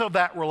because of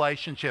that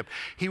relationship,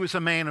 he was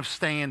a man of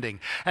standing.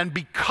 And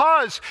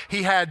because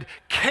he had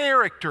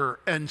character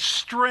and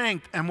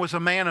strength and was a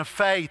man of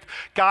faith,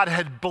 God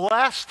had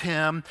blessed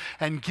him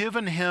and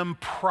given him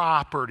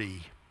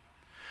property.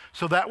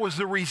 So that was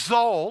the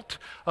result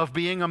of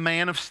being a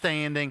man of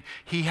standing.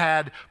 He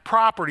had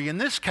property. In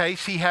this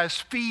case, he has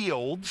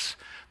fields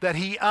that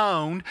he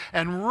owned,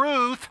 and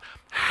Ruth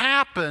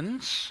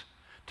happens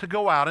to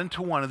go out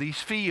into one of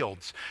these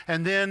fields.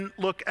 And then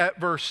look at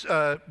verse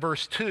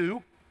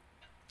 2.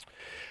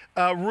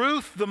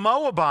 Ruth the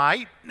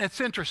Moabite, it's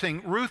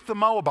interesting, Ruth the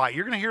Moabite,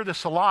 you're going to hear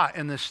this a lot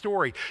in this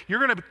story. You're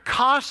going to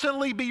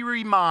constantly be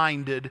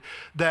reminded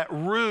that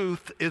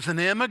Ruth is an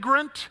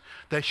immigrant,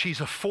 that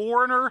she's a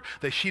foreigner,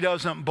 that she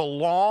doesn't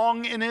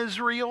belong in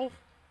Israel.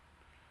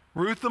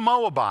 Ruth the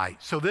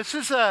Moabite. So this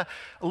is a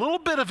little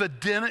bit of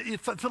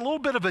it's a little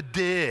bit of a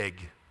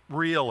dig,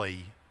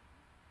 really,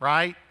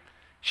 right?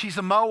 She's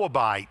a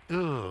Moabite.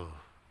 Ugh.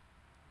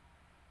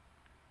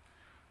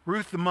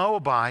 Ruth the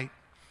Moabite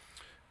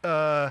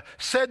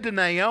said to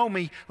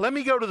Naomi, let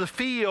me go to the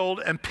field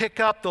and pick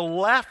up the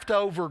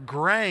leftover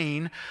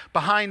grain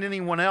behind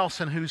anyone else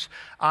in whose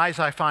eyes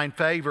I find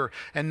favor.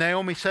 And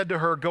Naomi said to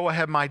her, go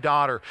ahead, my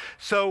daughter.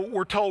 So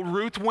we're told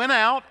Ruth went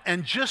out,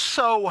 and just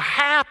so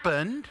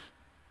happened,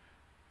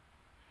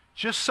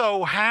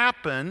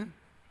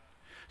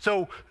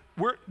 so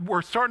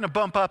we're starting to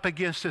bump up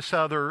against this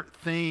other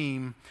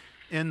theme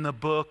in the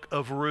book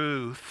of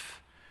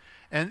Ruth,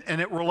 and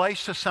it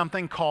relates to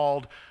something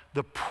called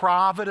the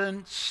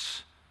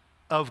providence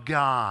of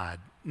God.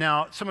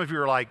 Now, some of you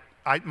are like,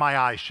 my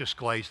eyes just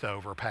glazed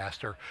over,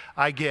 Pastor.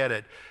 I get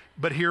it,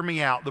 but hear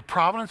me out. The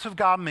providence of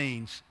God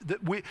means that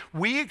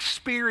we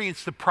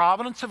experience the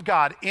providence of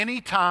God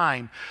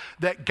anytime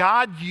that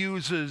God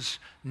uses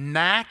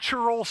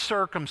natural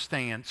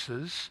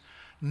circumstances,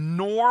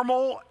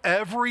 normal,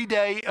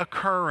 everyday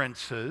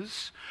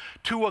occurrences,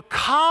 to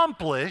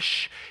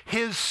accomplish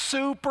His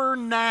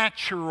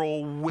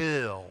supernatural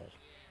will.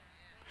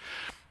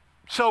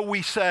 So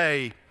we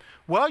say,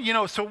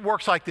 well, so it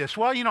works like this.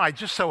 Well, I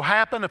just so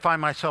happen to find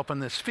myself in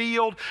this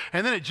field,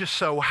 and then it just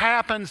so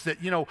happens that,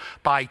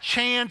 by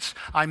chance,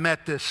 I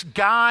met this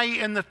guy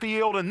in the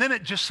field, and then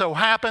it just so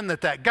happened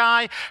that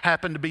guy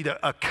happened to be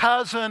a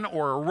cousin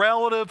or a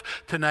relative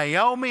to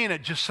Naomi, and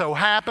it just so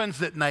happens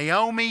that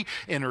Naomi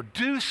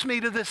introduced me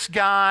to this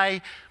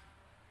guy.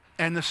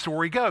 And the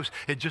story goes,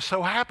 it just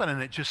so happened,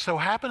 and it just so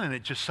happened, and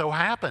it just so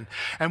happened.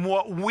 And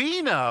what we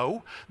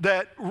know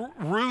that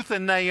Ruth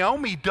and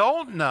Naomi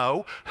don't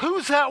know,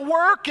 who's at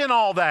work in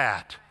all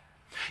that?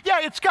 Yeah,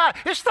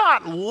 it's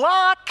not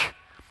luck.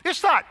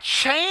 It's not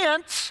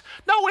chance.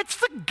 No, it's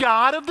the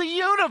God of the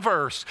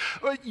universe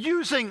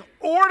using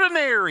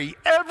ordinary,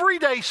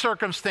 everyday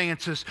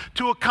circumstances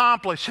to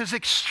accomplish His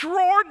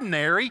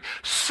extraordinary,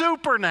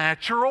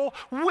 supernatural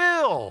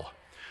will.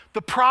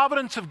 The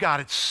providence of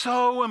God, it's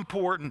so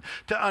important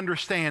to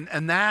understand,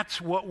 and that's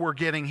what we're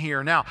getting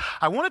here. Now,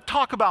 I want to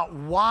talk about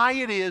why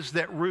it is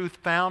that Ruth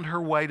found her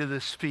way to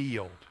this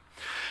field.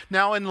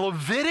 Now, in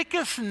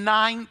Leviticus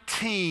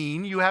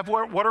 19, you have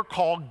what are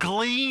called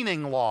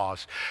gleaning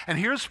laws. And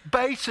here's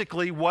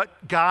basically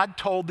what God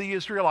told the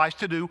Israelites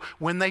to do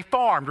when they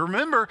farmed.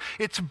 Remember,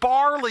 it's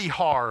barley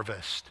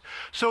harvest.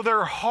 So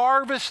they're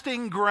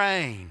harvesting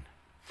grain.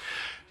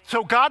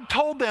 So God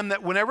told them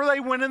that whenever they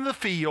went in the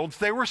fields,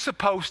 they were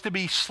supposed to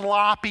be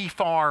sloppy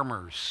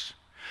farmers.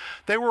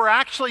 They were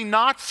actually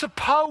not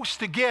supposed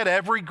to get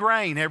every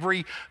grain,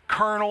 every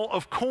kernel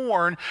of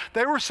corn.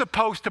 They were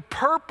supposed to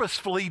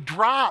purposefully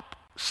drop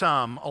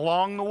some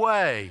along the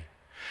way.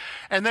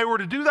 And they were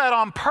to do that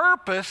on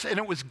purpose, and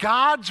it was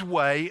God's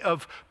way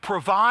of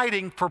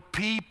providing for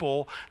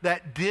people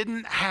that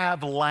didn't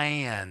have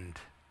land,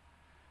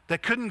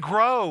 that couldn't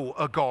grow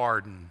a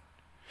garden.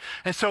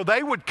 And so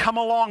they would come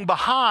along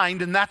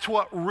behind, and that's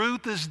what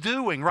Ruth is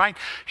doing, right?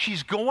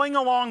 She's going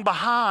along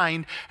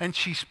behind, and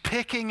she's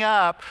picking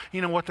up,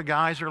 what the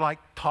guys are like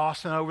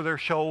tossing over their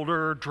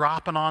shoulder,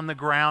 dropping on the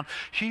ground.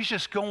 She's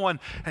just going,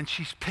 and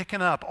she's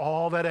picking up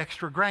all that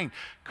extra grain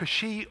because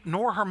she,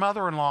 nor her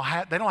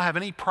mother-in-law, they don't have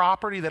any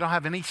property. They don't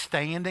have any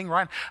standing,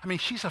 right? I mean,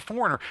 she's a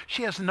foreigner.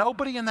 She has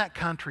nobody in that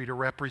country to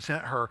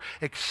represent her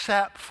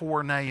except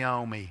for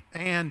Naomi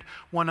and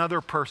one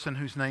other person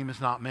whose name is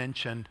not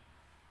mentioned.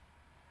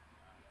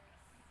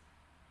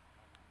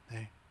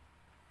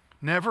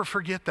 Never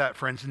forget that,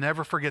 friends.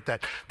 Never forget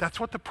that. That's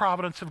what the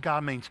providence of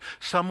God means.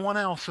 Someone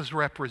else is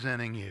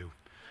representing you.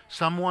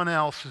 Someone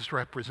else is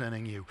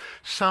representing you.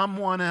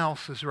 Someone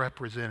else is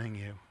representing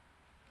you.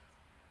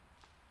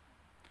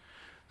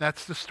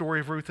 That's the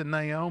story of Ruth and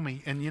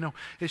Naomi. And you know,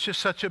 it's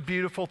just such a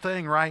beautiful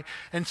thing, right?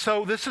 And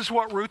so this is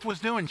what Ruth was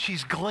doing.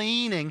 She's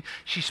gleaning,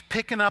 she's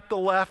picking up the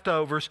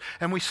leftovers.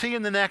 And we see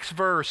in the next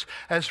verse,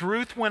 as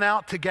Ruth went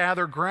out to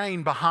gather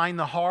grain behind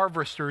the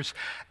harvesters,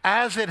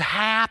 as it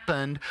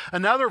happened,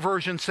 another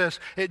version says,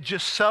 it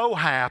just so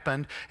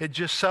happened, it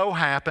just so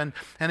happened.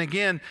 And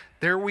again,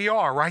 there we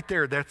are, right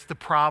there. That's the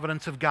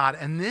providence of God.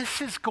 And this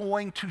is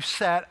going to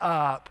set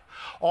up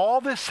all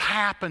this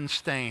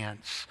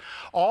happenstance,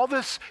 all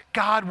this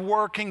God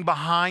working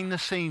behind the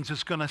scenes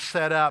is going to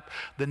set up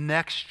the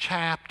next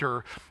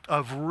chapter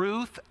of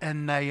Ruth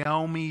and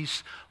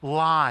Naomi's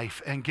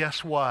life. And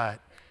guess what?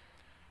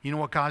 You know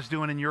what God's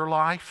doing in your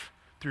life?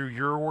 Through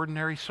your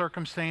ordinary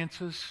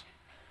circumstances,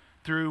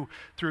 through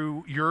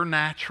your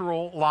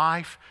natural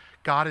life,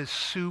 God is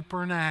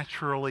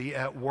supernaturally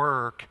at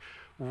work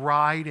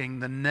writing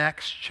the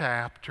next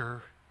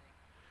chapter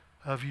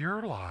of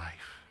your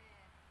life.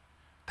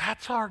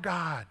 That's our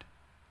God.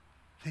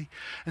 See?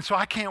 And so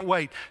I can't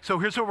wait. So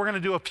here's what we're going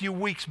to do. A few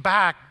weeks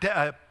back,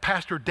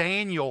 Pastor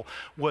Daniel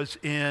was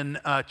in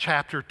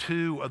chapter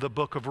 2 of the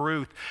Book of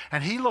Ruth,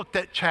 and he looked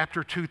at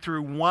chapter 2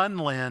 through one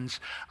lens.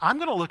 I'm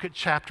going to look at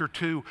chapter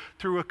 2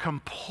 through a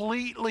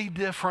completely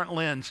different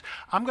lens.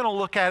 I'm going to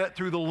look at it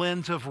through the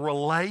lens of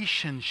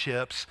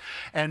relationships,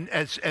 and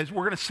as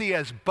we're going to see,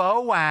 as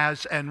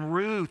Boaz and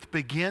Ruth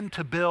begin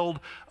to build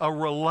a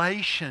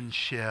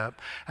relationship,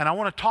 and I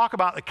want to talk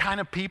about the kind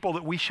of people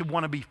that we should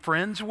want to be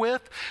friends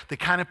with, the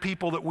kind of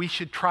people that we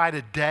should try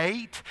to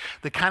date,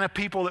 the kind of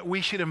people that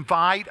we should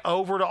invite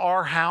over to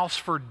our house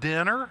for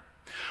dinner.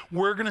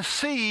 We're going to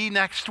see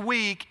next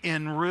week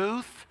in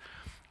Ruth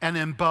and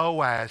in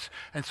Boaz.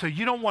 And so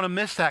you don't want to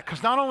miss that,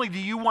 because not only do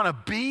you want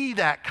to be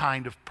that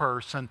kind of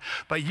person,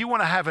 but you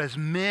want to have as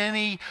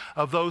many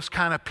of those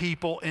kind of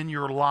people in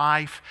your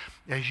life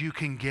as you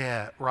can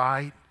get,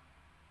 right?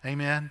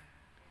 Amen?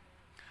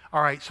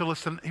 All right, so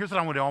listen, here's what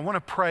I want to do. I want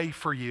to pray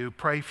for you,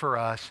 pray for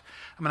us.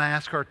 I'm going to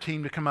ask our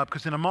team to come up,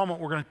 because in a moment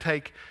we're going to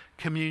take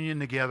communion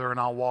together, and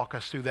I'll walk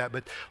us through that.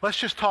 But let's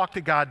just talk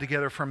to God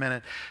together for a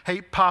minute. Hey,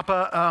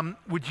 Papa,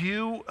 would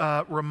you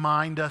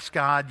remind us,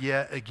 God,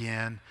 yet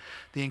again,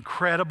 the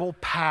incredible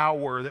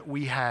power that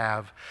we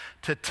have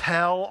to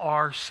tell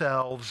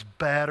ourselves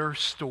better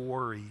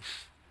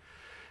stories,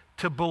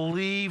 to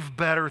believe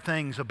better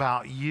things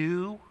about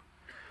you,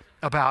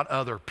 about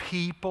other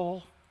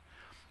people,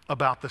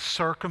 about the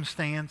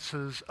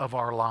circumstances of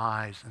our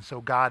lives. And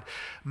so, God,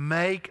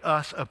 make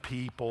us a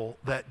people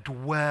that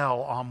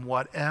dwell on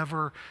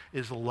whatever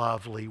is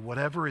lovely,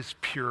 whatever is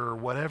pure,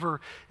 whatever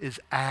is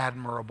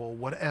admirable,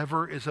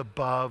 whatever is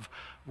above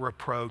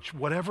reproach,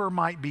 whatever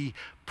might be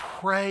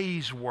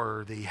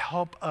praiseworthy.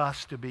 Help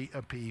us to be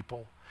a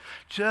people,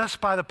 just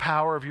by the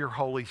power of your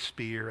Holy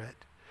Spirit,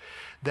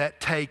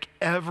 that take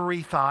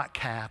every thought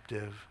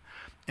captive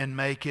and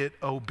make it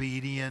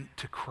obedient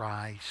to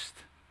Christ.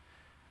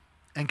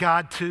 And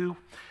God, too,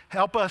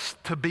 help us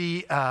to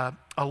be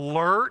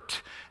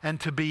alert and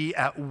to be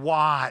at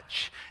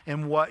watch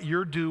in what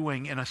you're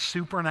doing in a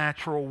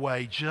supernatural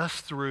way,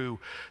 just through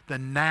the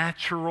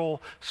natural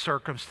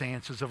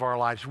circumstances of our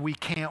lives. We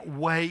can't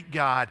wait,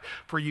 God,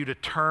 for you to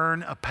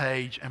turn a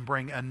page and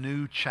bring a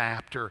new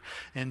chapter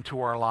into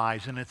our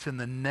lives. And it's in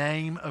the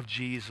name of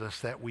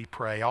Jesus that we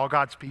pray. All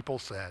God's people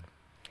said.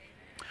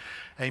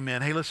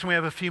 Amen. Hey, listen, we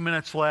have a few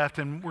minutes left,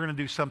 and we're going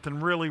to do something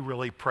really,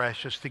 really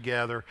precious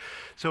together.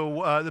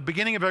 So the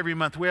beginning of every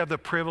month, we have the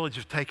privilege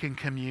of taking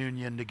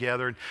communion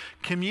together. And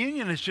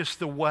communion is just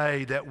the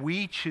way that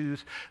we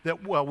choose,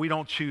 we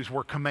don't choose,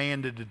 we're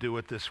commanded to do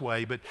it this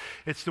way, but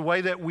it's the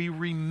way that we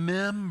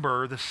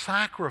remember the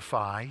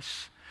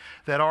sacrifice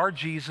that our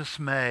Jesus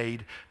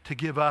made to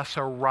give us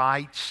a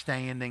right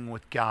standing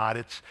with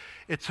God.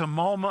 It's a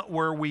moment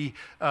where we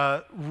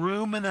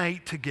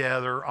ruminate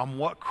together on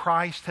what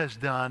Christ has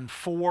done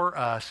for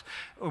us,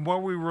 and where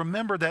we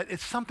remember that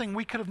it's something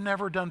we could have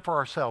never done for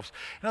ourselves.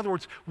 In other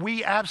words,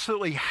 we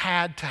absolutely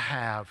had to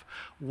have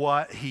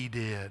what he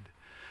did.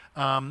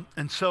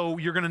 And so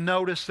you're going to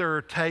notice there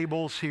are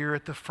tables here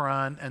at the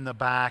front and the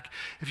back.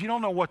 If you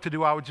don't know what to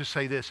do, I would just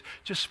say this.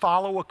 Just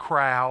follow a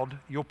crowd.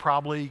 You'll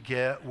probably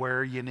get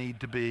where you need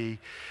to be.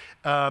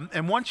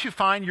 And once you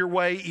find your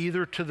way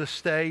either to the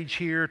stage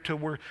here, to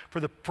where,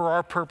 for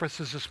our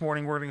purposes this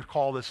morning, we're going to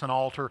call this an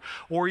altar,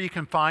 or you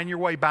can find your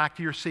way back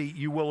to your seat,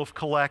 you will have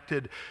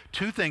collected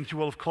two things. You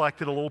will have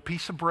collected a little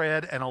piece of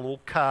bread and a little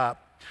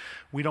cup.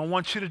 We don't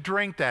want you to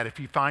drink that. If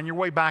you find your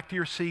way back to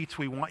your seats,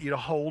 we want you to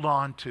hold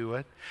on to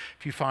it.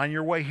 If you find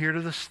your way here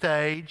to the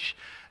stage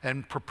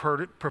and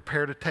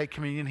prepare to take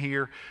communion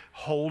here,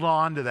 hold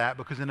on to that,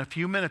 because in a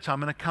few minutes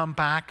I'm going to come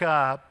back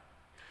up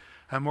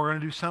and we're going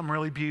to do something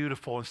really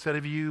beautiful. Instead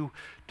of you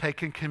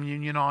taking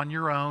communion on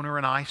your own or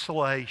in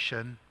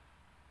isolation,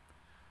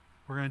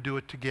 we're going to do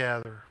it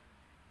together.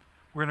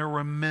 We're going to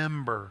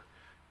remember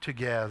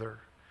together.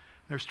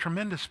 There's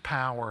tremendous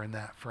power in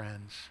that,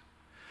 friends.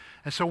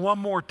 And so one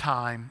more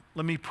time,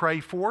 let me pray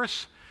for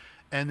us,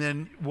 and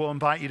then we'll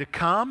invite you to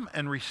come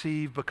and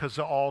receive, because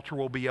the altar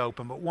will be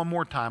open. But one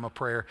more time, a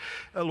prayer.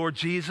 Lord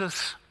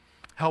Jesus,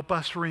 Help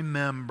us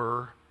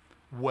remember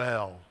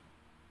well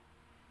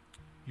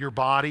your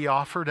body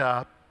offered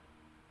up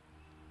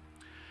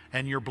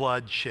and your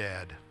blood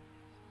shed.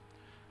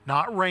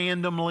 Not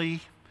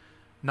randomly,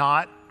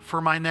 not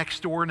for my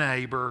next door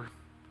neighbor,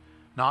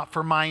 not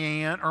for my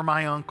aunt or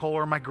my uncle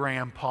or my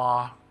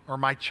grandpa or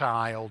my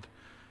child,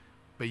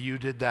 but you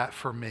did that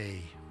for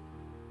me.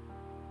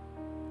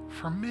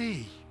 For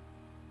me.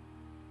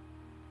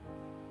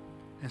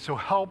 And so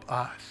help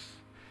us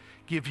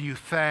give you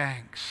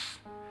thanks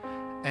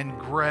and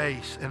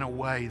grace in a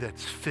way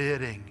that's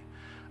fitting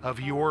of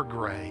your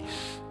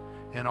grace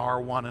in our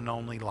one and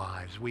only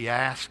lives. We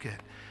ask it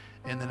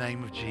in the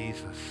name of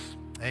Jesus.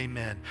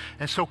 Amen.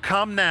 And so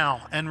come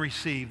now and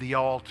receive. The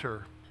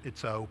altar.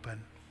 It's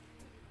open.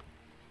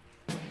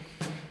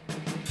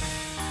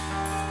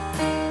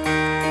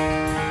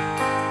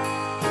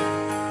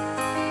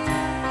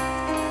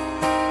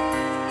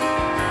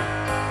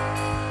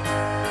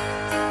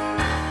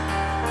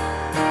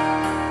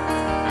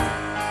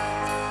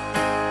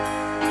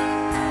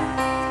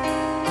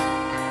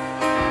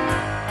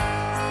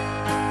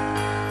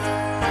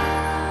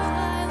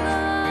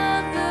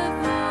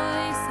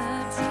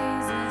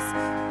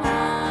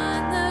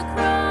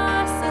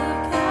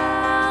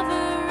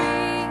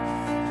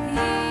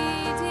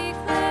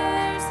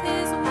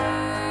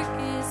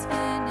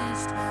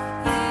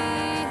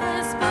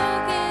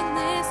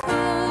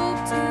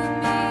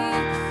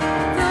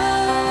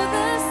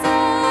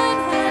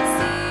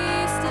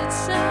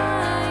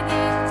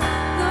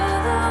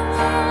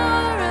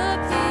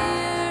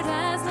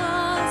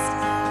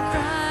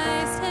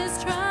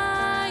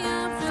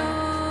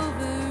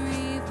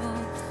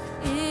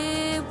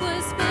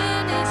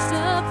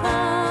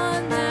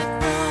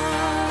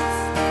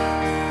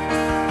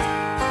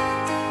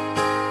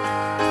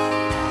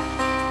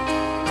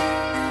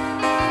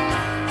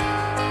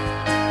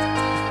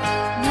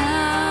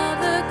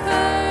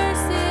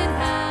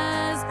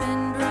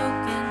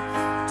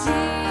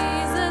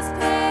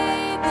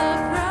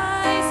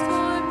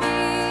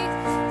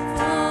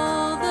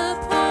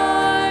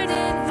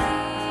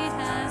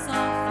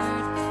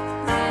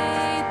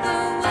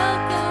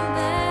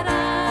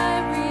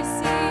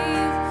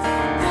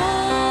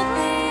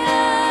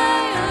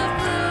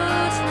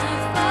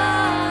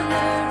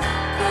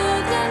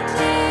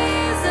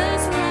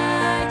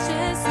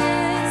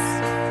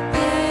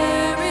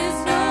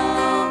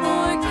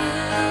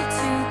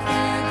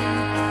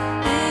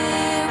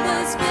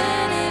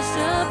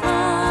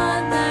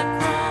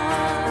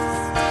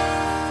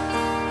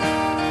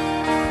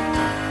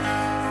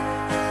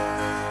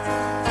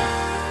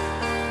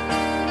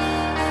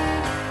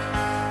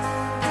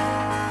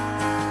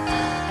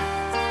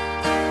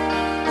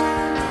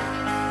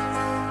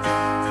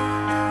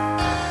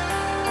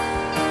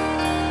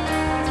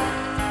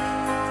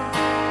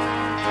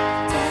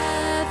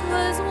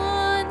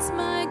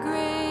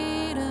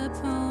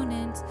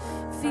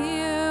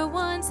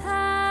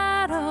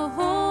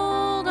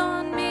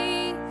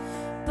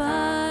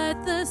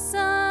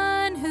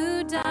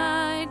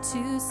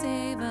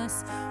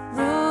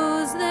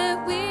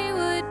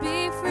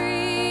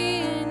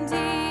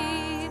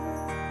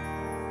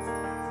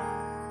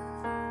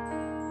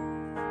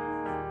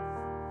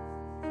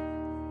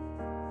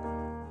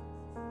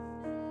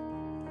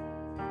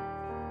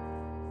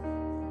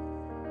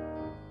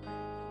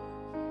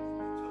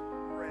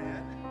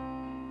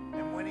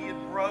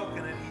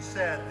 Broken it, he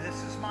said,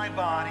 "This is my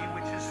body,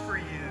 which is for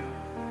you.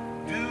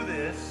 Do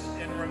this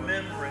in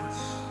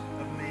remembrance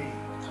of me."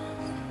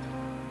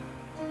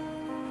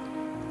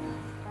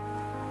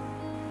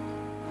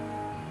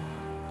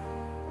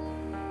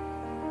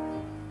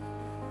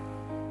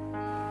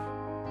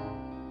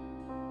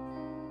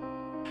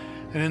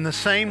 And in the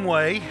same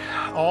way,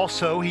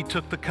 also, he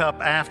took the cup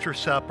after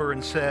supper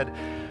and said,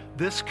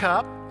 "This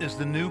cup is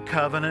the new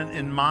covenant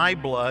in my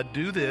blood.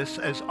 Do this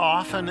as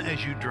often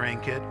as you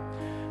drink it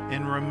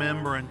in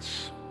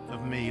remembrance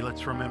of me."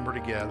 Let's remember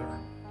together.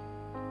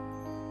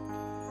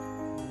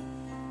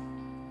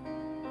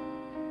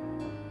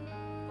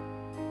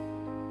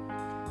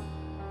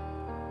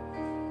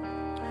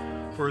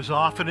 For as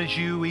often as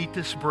you eat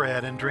this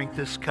bread and drink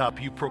this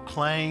cup, you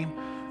proclaim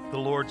the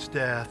Lord's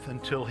death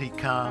until he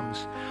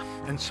comes.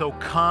 And so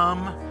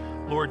come,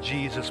 Lord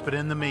Jesus, but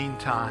in the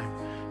meantime,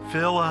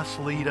 fill us,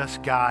 lead us,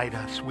 guide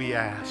us, we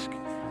ask.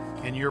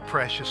 In your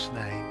precious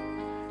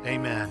name,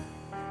 amen.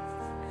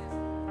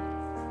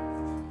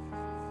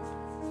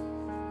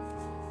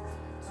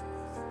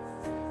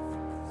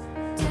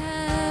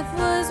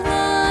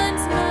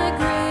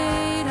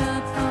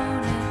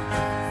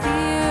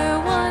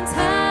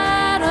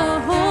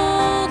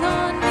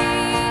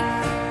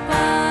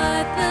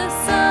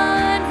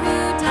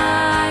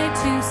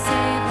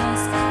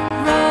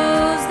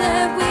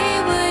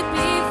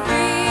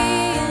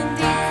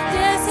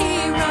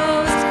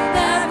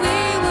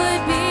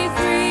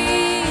 Free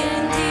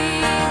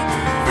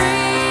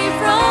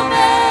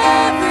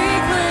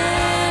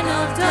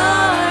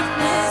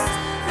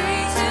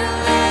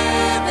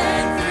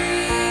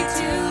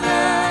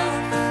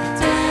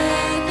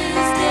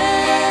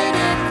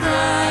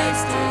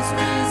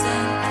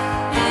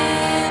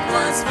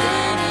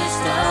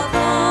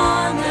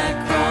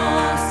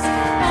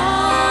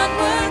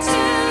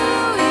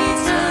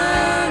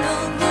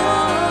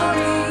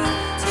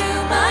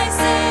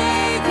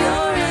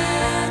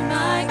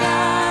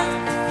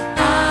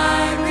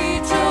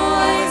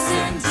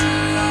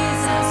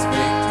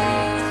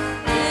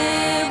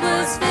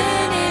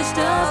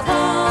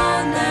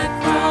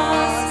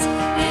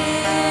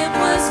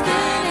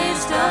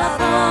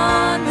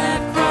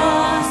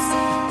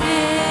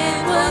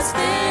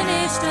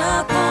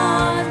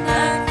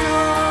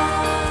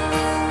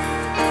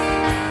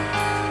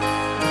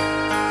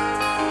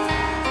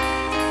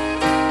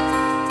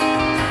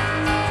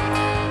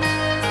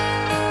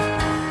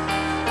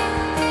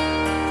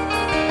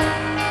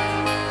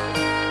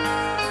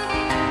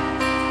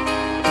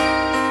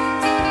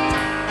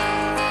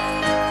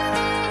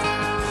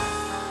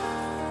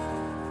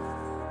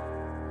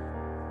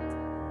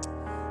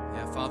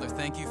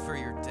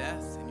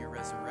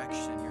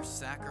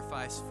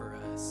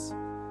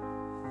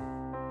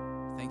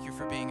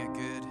for being a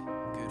good,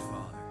 good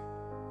Father.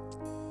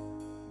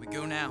 We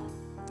go now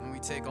and we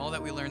take all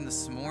that we learned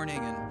this morning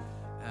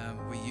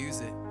and we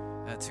use it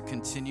to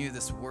continue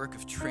this work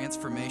of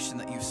transformation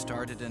that you've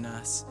started in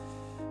us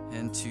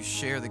and to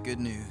share the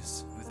good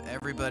news with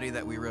everybody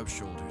that we rub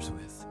shoulders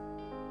with.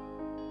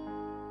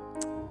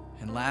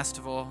 And last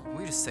of all,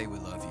 we just say we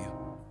love you.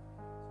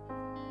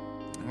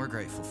 And we're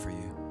grateful for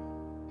you.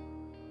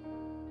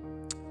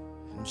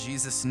 In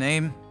Jesus'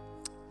 name,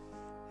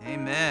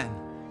 amen.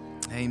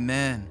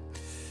 Amen.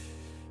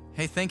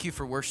 Hey, thank you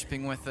for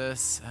worshiping with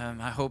us.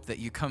 I hope that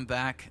you come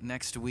back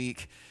next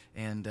week.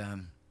 And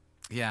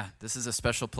this is a special place.